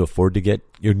 Can you afford to get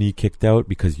your knee kicked out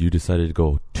because you decided to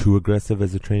go too aggressive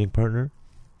as a training partner?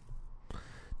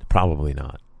 Probably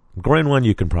not. Groin one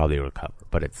you can probably recover,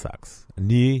 but it sucks. A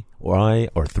knee or eye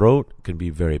or throat can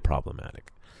be very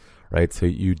problematic, right? So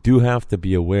you do have to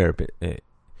be aware. But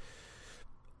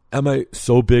am I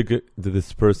so big to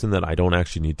this person that I don't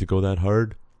actually need to go that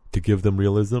hard to give them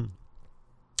realism?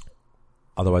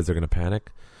 Otherwise, they're going to panic.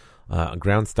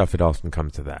 Ground stuff, it often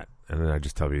comes to that. And then I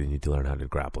just tell you need to learn how to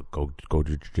grapple. Go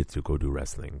do jiu-jitsu, go do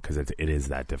wrestling, because it is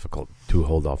that difficult to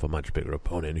hold off a much bigger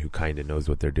opponent who kind of knows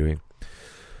what they're doing.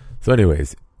 So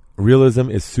anyways, realism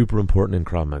is super important in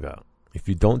Krav Maga. If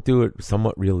you don't do it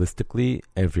somewhat realistically,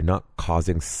 and if you're not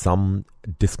causing some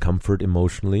discomfort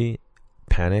emotionally,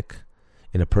 panic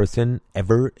in a person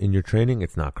ever in your training,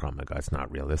 it's not Krav Maga, it's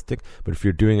not realistic. But if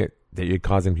you're doing it that you're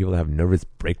causing people to have nervous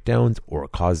breakdowns or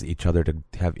cause each other to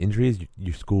have injuries,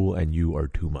 your school and you are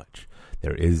too much.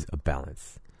 There is a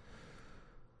balance.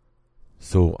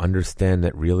 So understand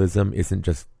that realism isn't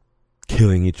just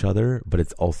killing each other, but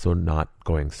it's also not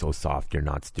going so soft you're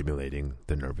not stimulating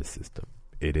the nervous system.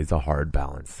 It is a hard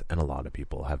balance, and a lot of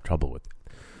people have trouble with it.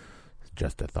 It's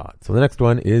just a thought. So the next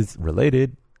one is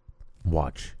related.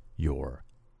 Watch your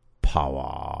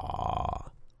power.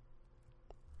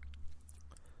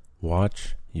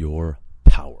 Watch your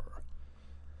power.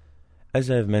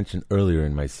 As I have mentioned earlier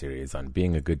in my series on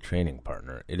being a good training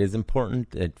partner, it is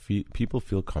important that people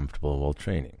feel comfortable while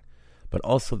training, but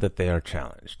also that they are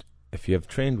challenged. If you have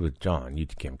trained with John,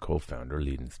 UTKM co-founder,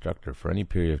 lead instructor, for any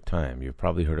period of time, you've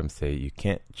probably heard him say, you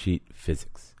can't cheat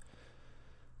physics.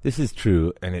 This is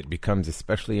true, and it becomes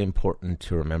especially important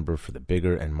to remember for the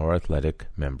bigger and more athletic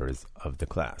members of the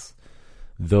class,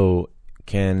 though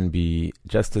can be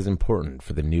just as important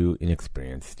for the new,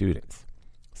 inexperienced students.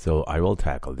 So I will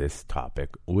tackle this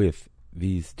topic with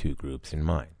these two groups in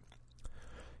mind.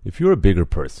 If you're a bigger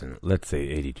person, let's say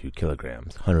 82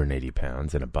 kilograms, 180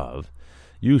 pounds and above,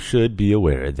 you should be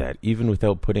aware that even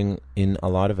without putting in a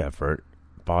lot of effort,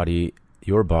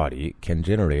 your body can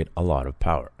generate a lot of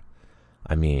power.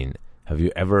 I mean, have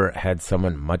you ever had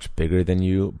someone much bigger than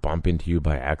you bump into you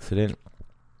by accident?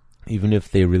 Even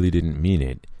if they really didn't mean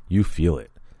it, you feel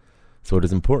it. So it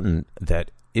is important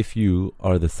that if you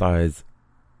are this size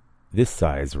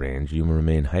range, you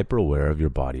remain hyper aware of your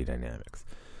body dynamics,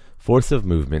 force of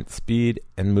movement, speed,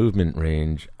 and movement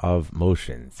range of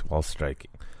motions while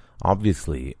striking.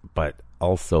 Obviously, but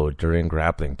also during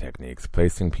grappling techniques,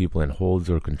 placing people in holds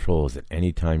or controls at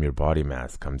any time your body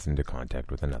mass comes into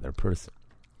contact with another person.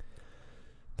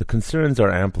 The concerns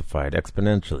are amplified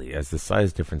exponentially as the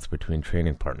size difference between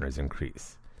training partners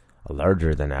increase. A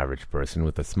larger than average person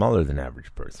with a smaller than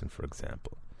average person, for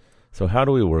example. So how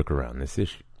do we work around this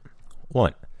issue?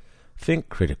 1. Think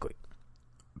critically.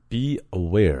 Be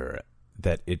aware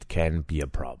that it can be a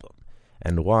problem.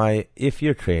 And why, if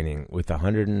you're training with a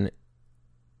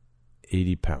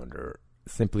 180-pounder,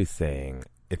 simply saying,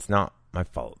 it's not my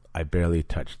fault, I barely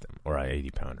touched them, or a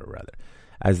 80-pounder rather,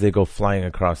 as they go flying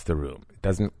across the room, it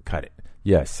doesn't cut it.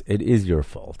 Yes, it is your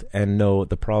fault, and no,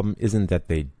 the problem isn't that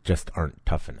they just aren't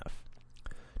tough enough.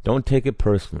 Don't take it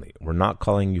personally. We're not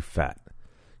calling you fat.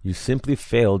 You simply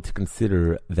failed to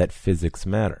consider that physics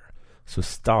matter. So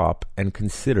stop and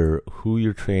consider who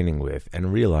you're training with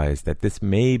and realize that this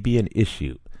may be an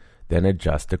issue, then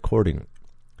adjust accordingly.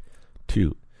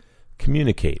 2.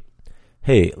 Communicate.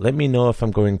 Hey, let me know if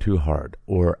I'm going too hard,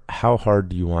 or how hard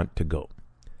do you want to go?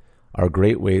 Are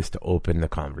great ways to open the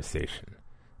conversation.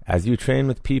 As you train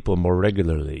with people more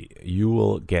regularly, you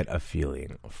will get a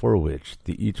feeling for which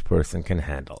each person can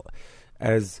handle,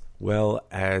 as well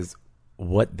as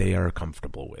what they are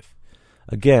comfortable with.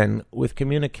 Again, with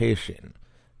communication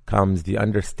comes the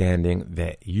understanding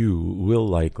that you will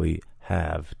likely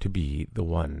have to be the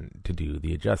one to do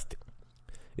the adjusting.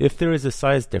 If there is a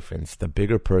size difference, the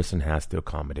bigger person has to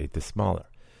accommodate the smaller.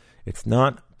 It's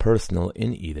not personal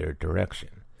in either direction.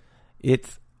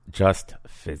 It's just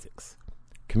physics.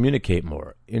 Communicate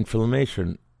more.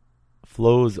 Information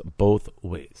flows both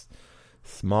ways.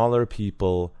 Smaller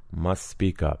people must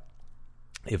speak up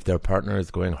if their partner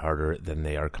is going harder than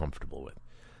they are comfortable with.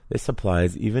 This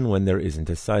applies even when there isn't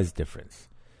a size difference,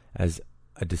 as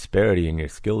a disparity in your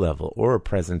skill level or a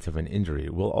presence of an injury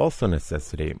will also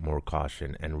necessitate more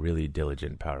caution and really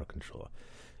diligent power control.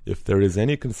 If there is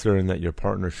any concern that your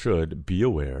partner should be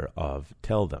aware of,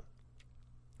 tell them.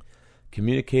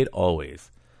 Communicate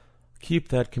always. Keep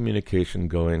that communication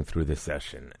going through the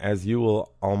session, as you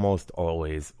will almost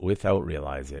always, without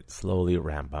realize it, slowly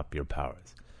ramp up your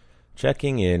powers.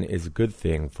 Checking in is a good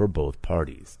thing for both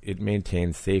parties. It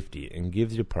maintains safety and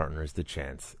gives your partners the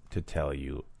chance to tell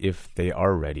you if they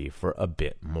are ready for a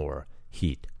bit more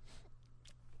heat.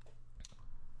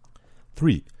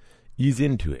 3. Ease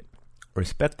into it.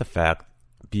 Respect the fact,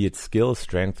 be it skill,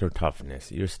 strength, or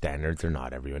toughness, your standards are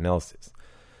not everyone else's.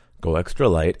 Go extra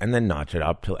light and then notch it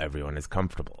up till everyone is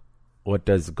comfortable. What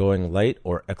does going light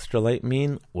or extra light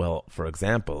mean? Well, for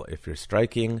example, if you're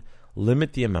striking,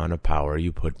 limit the amount of power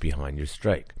you put behind your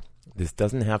strike. This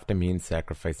doesn't have to mean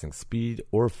sacrificing speed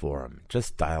or form,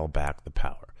 just dial back the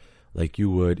power, like you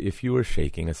would if you were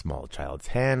shaking a small child's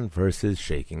hand versus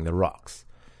shaking the rocks.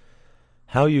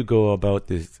 How you go about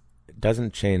this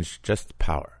doesn't change just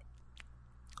power.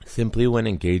 Simply when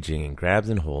engaging in grabs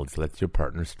and holds lets your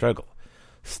partner struggle.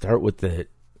 Start with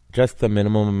just the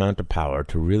minimum amount of power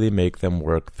to really make them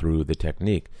work through the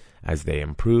technique. As they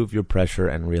improve, your pressure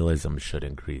and realism should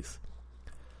increase.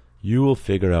 You will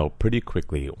figure out pretty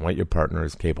quickly what your partner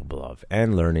is capable of,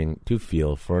 and learning to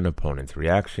feel for an opponent's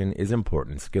reaction is an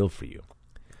important skill for you.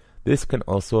 This can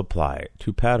also apply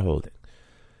to pad holding.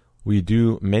 We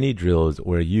do many drills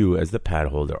where you, as the pad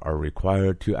holder, are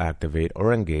required to activate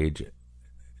or engage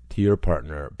to your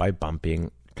partner by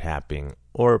bumping, tapping,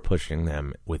 or pushing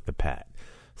them with the pad.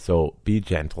 So be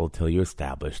gentle till you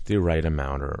establish the right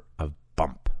amount of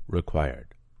bump required.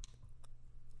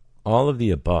 All of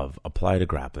the above apply to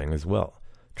grappling as well.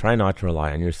 Try not to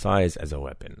rely on your size as a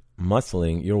weapon.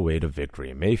 Muscling your way to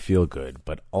victory may feel good,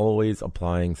 but always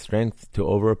applying strength to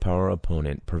overpower an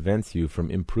opponent prevents you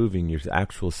from improving your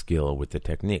actual skill with the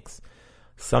techniques.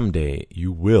 Someday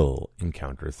you will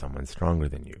encounter someone stronger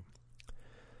than you.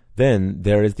 Then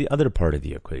there is the other part of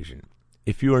the equation.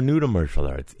 If you are new to martial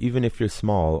arts, even if you're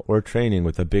small or training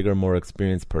with a bigger, more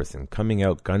experienced person, coming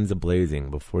out guns a-blazing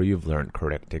before you've learned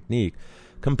correct technique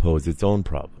can pose its own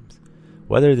problems.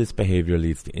 Whether this behavior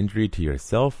leads to injury to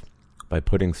yourself by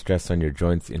putting stress on your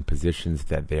joints in positions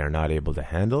that they are not able to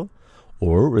handle,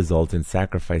 or result in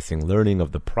sacrificing learning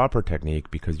of the proper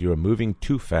technique because you are moving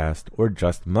too fast or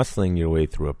just muscling your way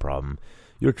through a problem,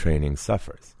 your training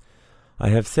suffers. I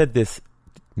have said this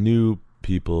new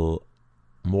people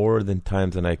more than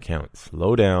times than I count.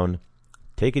 Slow down,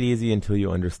 take it easy until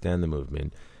you understand the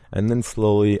movement, and then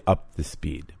slowly up the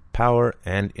speed, power,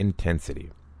 and intensity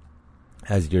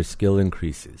as your skill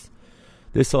increases.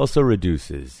 This also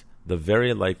reduces the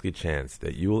very likely chance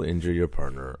that you will injure your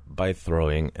partner by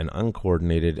throwing an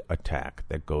uncoordinated attack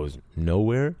that goes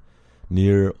nowhere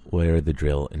near where the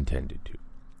drill intended to.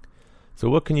 So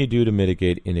what can you do to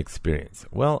mitigate inexperience?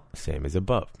 Well, same as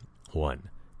above. 1.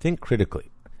 Think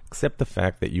critically. Accept the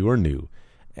fact that you are new,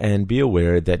 and be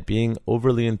aware that being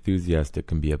overly enthusiastic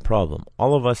can be a problem.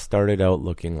 All of us started out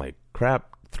looking like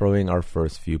crap, throwing our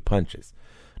first few punches.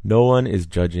 No one is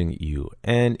judging you,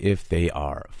 and if they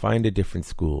are, find a different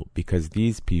school, because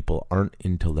these people aren't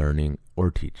into learning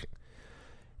or teaching.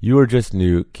 You are just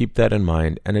new, keep that in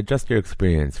mind, and adjust your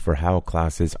experience for how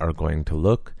classes are going to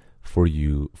look for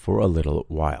you for a little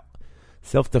while.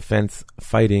 Self-defense,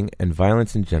 fighting, and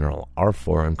violence in general are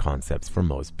foreign concepts for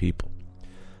most people.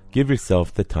 Give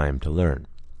yourself the time to learn.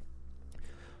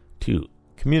 2.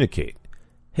 Communicate.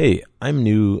 Hey, I'm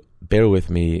new, bear with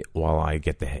me while I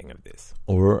get the hang of this.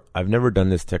 Or, I've never done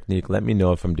this technique, let me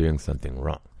know if I'm doing something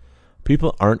wrong.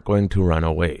 People aren't going to run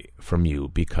away from you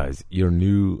because you're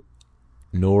new,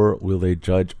 nor will they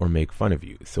judge or make fun of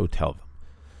you, so tell them.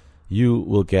 You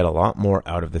will get a lot more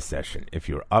out of the session if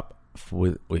you're up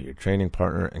with your training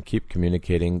partner and keep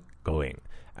communicating going.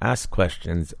 Ask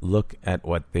questions, look at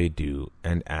what they do,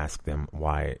 and ask them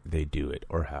why they do it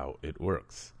or how it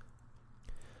works.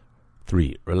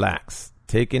 3. Relax.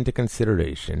 Take into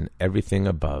consideration everything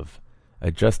above.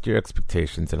 Adjust your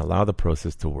expectations and allow the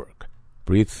process to work.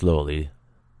 Breathe slowly,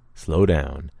 slow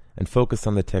down, and focus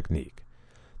on the technique.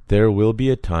 There will be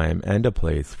a time and a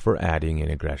place for adding in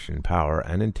aggression, power,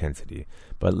 and intensity,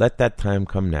 but let that time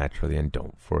come naturally and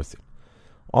don't force it.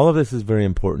 All of this is very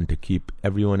important to keep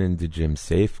everyone in the gym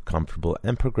safe, comfortable,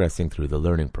 and progressing through the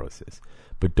learning process.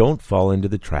 But don't fall into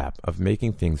the trap of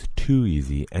making things too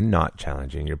easy and not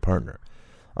challenging your partner.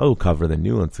 I will cover the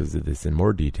nuances of this in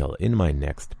more detail in my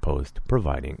next post,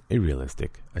 Providing a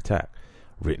Realistic Attack,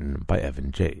 written by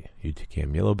Evan J.,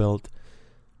 UTKM Yellow Belt,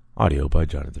 audio by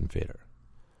Jonathan Fader.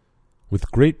 With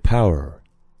great power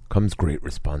comes great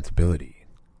responsibility.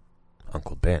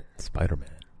 Uncle Ben, Spider-Man.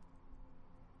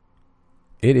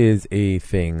 It is a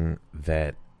thing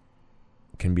that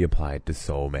can be applied to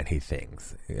so many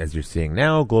things. As you're seeing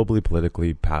now, globally,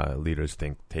 politically, leaders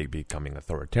think becoming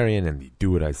authoritarian and the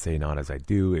do what I say, not as I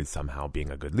do is somehow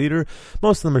being a good leader.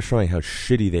 Most of them are showing how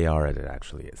shitty they are as it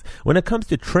actually is. When it comes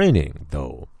to training,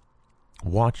 though,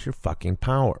 Watch your fucking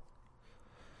power.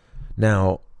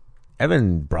 Now,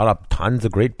 Evan brought up tons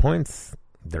of great points.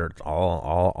 They're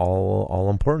all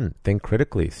important. Think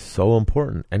critically, so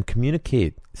important. And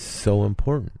communicate, so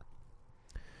important.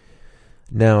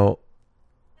 Now,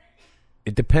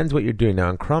 it depends what you're doing. Now,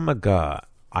 in Krav Maga,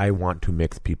 I want to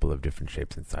mix people of different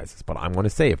shapes and sizes. But I'm going to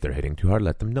say, if they're hitting too hard,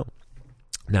 let them know.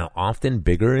 Now, often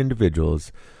bigger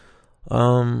individuals,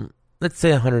 let's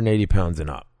say 180 pounds and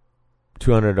up.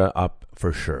 200 up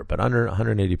for sure, but under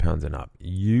 180 pounds and up,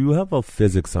 you have a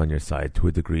physics on your side to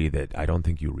a degree that I don't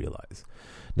think you realize.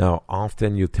 Now,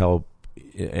 often you tell,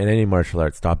 in any martial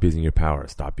art, stop using your power,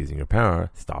 stop using your power,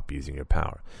 stop using your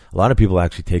power. A lot of people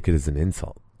actually take it as an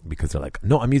insult because they're like,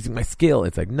 no, I'm using my skill.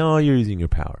 It's like, no, you're using your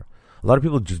power. A lot of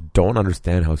people just don't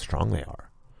understand how strong they are.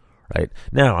 Right?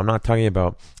 Now, I'm not talking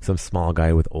about some small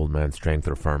guy with old man strength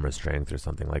or farmer strength or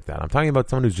something like that. I'm talking about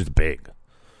someone who's just big.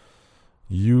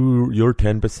 Your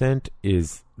 10%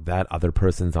 is that other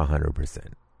person's 100%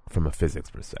 from a physics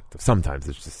perspective. Sometimes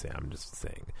I'm just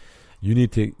saying. You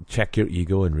need to check your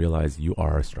ego and realize you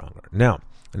are stronger. Now,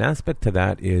 an aspect to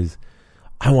that is,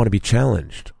 I want to be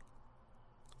challenged.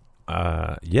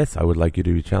 Yes, I would like you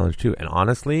to be challenged too. And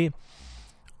honestly,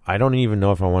 I don't even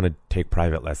know if I want to take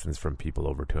private lessons from people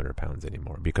over 200 pounds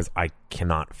anymore, because I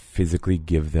cannot physically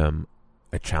give them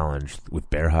a challenge with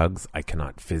bear hugs. I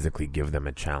cannot physically give them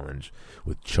a challenge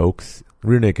with chokes.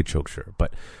 Rear naked choke, sure,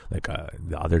 but like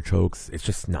the other chokes, it's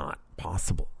just not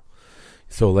possible.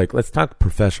 So like, let's talk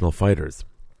professional fighters.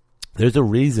 There's a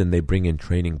reason they bring in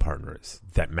training partners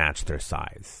that match their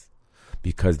size,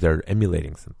 because they're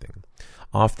emulating something.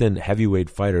 Often heavyweight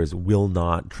fighters will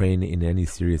not train in any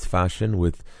serious fashion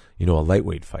with, a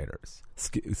lightweight fighters.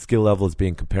 Skill levels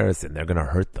being comparison, they're going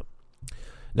to hurt them.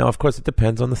 Now, of course, it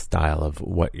depends on the style of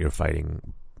what you're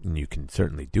fighting, and you can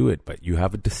certainly do it, but you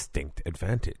have a distinct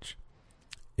advantage.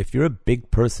 If you're a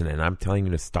big person and I'm telling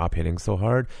you to stop hitting so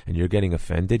hard and you're getting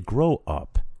offended, grow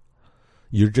up.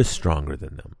 You're just stronger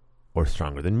than them, or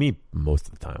stronger than me most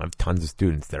of the time. I have tons of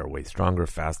students that are way stronger,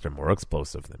 faster, more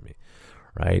explosive than me,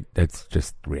 right? That's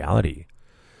just reality.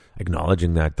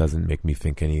 Acknowledging that doesn't make me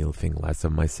think anything less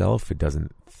of myself. It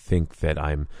doesn't think that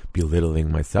I'm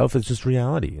belittling myself. It's just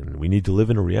reality, and we need to live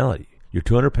in a reality. You're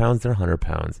 200 pounds, they're 100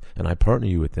 pounds, and I partner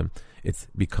you with them. It's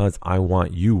because I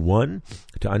want you, one,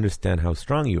 to understand how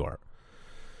strong you are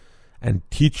and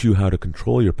teach you how to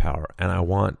control your power. And I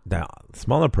want that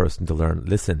smaller person to learn,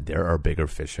 listen, there are bigger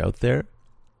fish out there,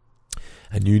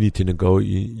 and you need to go a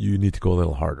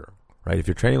little harder. Right? If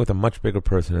you're training with a much bigger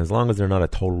person, as long as they're not a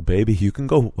total baby, you can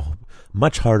go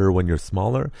much harder when you're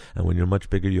smaller, and when you're much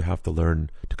bigger, you have to learn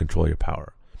to control your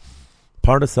power.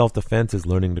 Part of self-defense is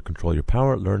learning to control your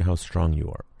power, learn how strong you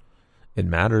are. It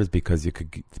matters because it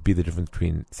could be the difference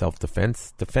between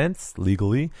self-defense, defense,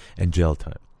 legally, and jail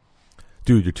time.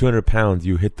 Dude, you're 200 pounds,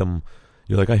 you hit them,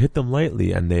 you're like, I hit them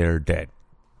lightly, and they're dead.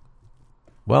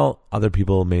 Well, other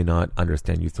people may not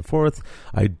understand use of force.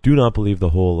 I do not believe the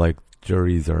whole,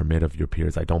 juries are made of your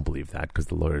peers. I don't believe that, because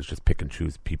the lawyers just pick and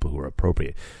choose people who are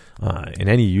appropriate. In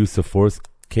any use of force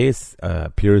case,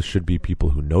 peers should be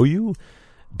people who know you,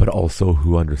 but also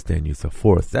who understand use of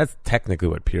force. That's technically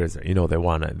what peers are. They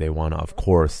want to, of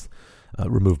course,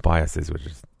 remove biases, which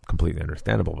is completely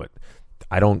understandable. But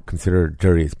I don't consider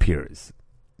juries peers.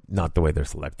 Not the way they're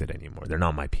selected anymore. They're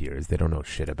not my peers. They don't know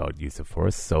shit about use of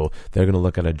force. So they're going to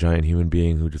look at a giant human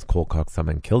being who just cold cocked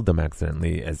someone and killed them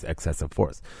accidentally as excessive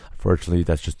force. Unfortunately,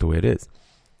 that's just the way it is,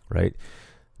 right?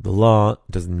 The law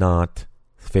does not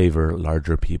favor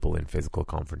larger people in physical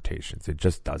confrontations. It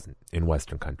just doesn't, in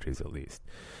Western countries at least.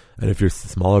 And if you're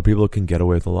smaller, people can get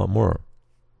away with a lot more.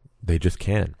 They just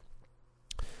can.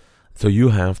 So you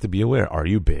have to be aware. Are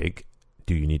you big?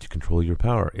 Do you need to control your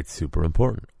power? It's super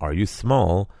important. Are you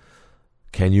small?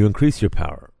 Can you increase your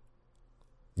power?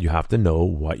 You have to know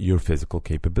what your physical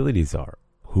capabilities are.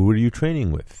 Who are you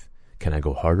training with? Can I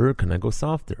go harder? Can I go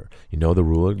softer? You know the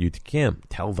rule of UTCAM.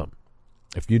 Tell them.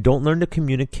 If you don't learn to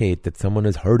communicate that someone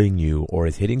is hurting you or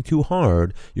is hitting too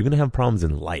hard, you're going to have problems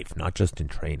in life, not just in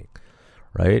training,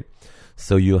 right?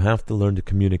 So you have to learn to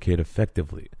communicate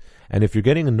effectively. And if you're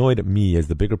getting annoyed at me as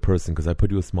the bigger person because I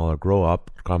put you a smaller, grow up.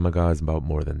 Krav Maga is about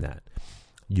more than that.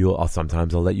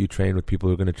 Sometimes I'll let you train with people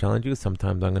who are going to challenge you.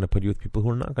 Sometimes I'm going to put you with people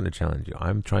who are not going to challenge you.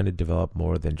 I'm trying to develop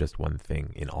more than just one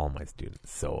thing in all my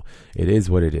students. So it is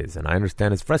what it is. And I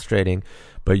understand it's frustrating,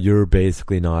 but you're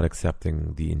basically not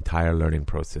accepting the entire learning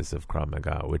process of Krav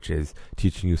Maga, which is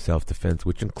teaching you self-defense,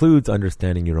 which includes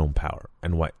understanding your own power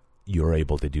and what you're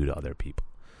able to do to other people,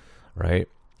 right?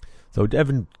 So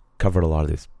Devin covered a lot of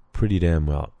this pretty damn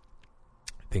well.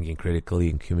 Thinking critically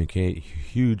and communicate,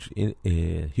 huge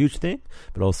thing,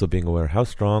 but also being aware how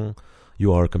strong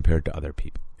you are compared to other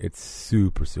people. It's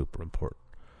super, super important,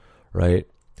 right?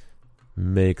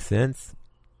 Makes sense?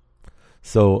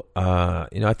 So,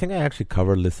 I think I actually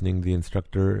covered listening to the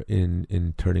instructor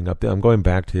in Turning Up. I'm going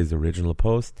back to his original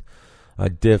post. I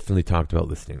definitely talked about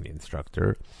listening to the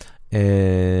instructor.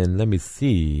 And let me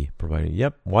see,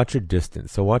 watch your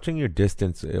distance. So watching your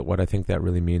distance, what I think that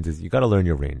really means is you got to learn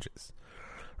your ranges.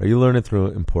 Or you learn it through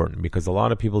important, because a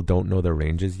lot of people don't know their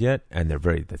ranges yet, and they're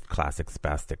the classic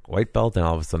spastic white belt, and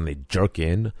all of a sudden they jerk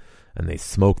in and they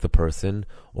smoke the person,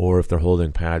 or if they're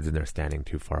holding pads and they're standing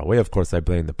too far away. Of course, I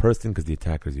blame the person because the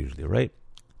attacker is usually right,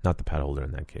 not the pad holder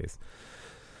in that case.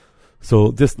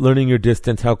 So just learning your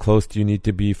distance, how close do you need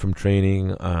to be from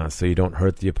training so you don't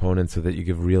hurt the opponent, so that you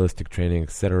give realistic training,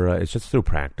 etc. It's just through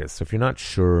practice. So if you're not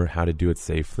sure how to do it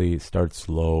safely, start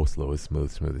slow. Slow is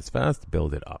smooth, smooth is fast.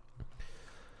 Build it up.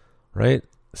 Right?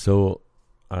 So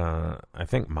I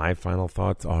think my final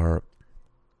thoughts are,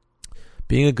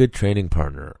 being a good training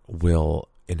partner will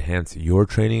enhance your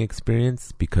training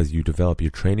experience because you develop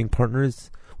your training partners,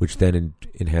 which then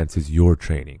enhances your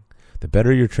training. The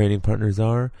better your training partners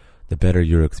are, the better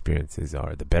your experiences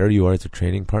are. The better you are as a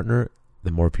training partner,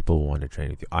 the more people will want to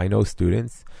train with you. I know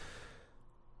students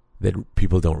that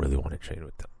people don't really want to train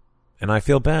with them. And I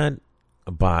feel bad,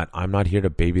 but I'm not here to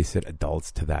babysit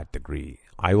adults to that degree.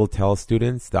 I will tell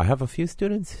students, I have a few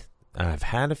students, I've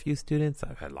had a few students,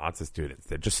 I've had lots of students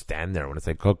that just stand there when it's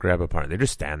like, go grab a partner. They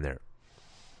just stand there.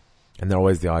 And they're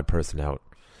always the odd person out.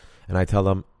 And I tell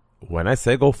them, when I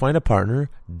say go find a partner,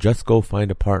 just go find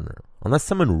a partner. Unless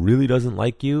someone really doesn't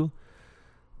like you,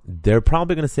 they're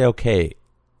probably going to say, okay.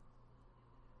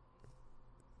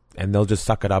 And they'll just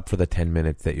suck it up for the 10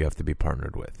 minutes that you have to be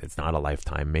partnered with. It's not a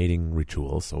lifetime mating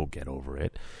ritual, so get over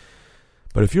it.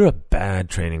 But if you're a bad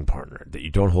training partner, that you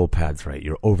don't hold pads right,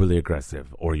 you're overly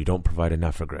aggressive, or you don't provide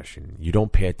enough aggression, you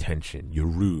don't pay attention, you're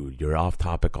rude, you're off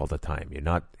topic all the time, you're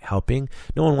not helping,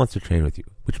 no one wants to train with you,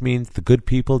 which means the good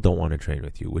people don't want to train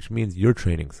with you, which means your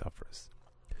training suffers.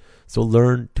 So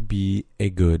learn to be a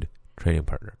good training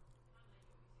partner.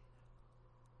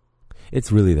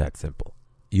 It's really that simple.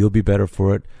 You'll be better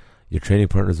for it, your training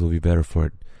partners will be better for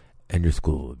it, and your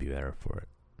school will be better for it.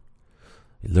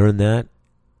 You learn that,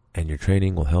 and your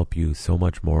training will help you so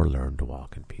much more learn to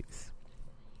walk in peace.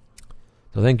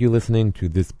 So thank you for listening to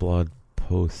this blog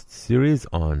post series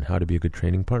on how to be a good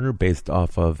training partner, based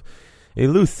off of a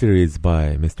loose series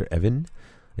by Mr. Evan.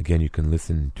 Again, you can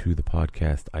listen to the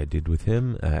podcast I did with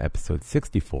him, episode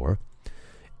 64.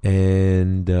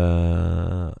 And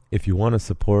if you want to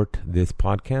support this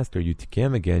podcast or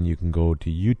UTCAM, again, you can go to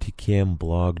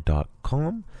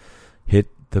utcamblog.com, hit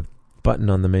the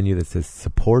button on the menu that says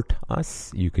support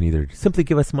us. You can either simply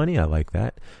give us money, I like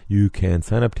that. You can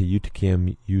sign up to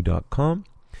utcamu.com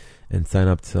and sign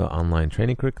up to online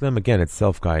training curriculum. Again, it's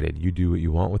self-guided. You do what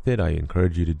you want with it. I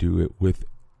encourage you to do it with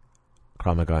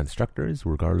Krav Maga instructors,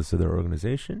 regardless of their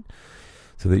organization,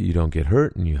 so that you don't get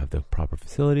hurt and you have the proper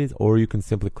facilities. Or you can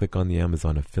simply click on the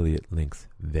Amazon affiliate links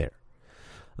there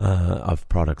of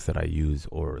products that I use,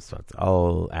 or such.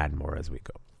 I'll add more as we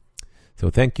go. So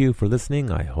thank you for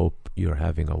listening. I hope you're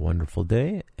having a wonderful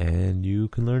day and you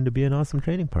can learn to be an awesome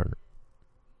training partner.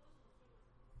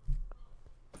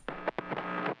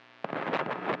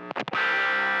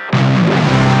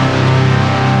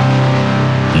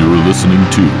 You're listening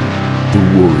to The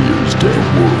Warriors Day.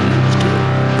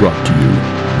 Brought to you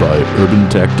by Urban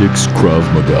Tactics Krav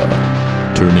Maga,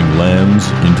 turning lambs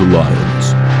into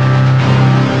lions.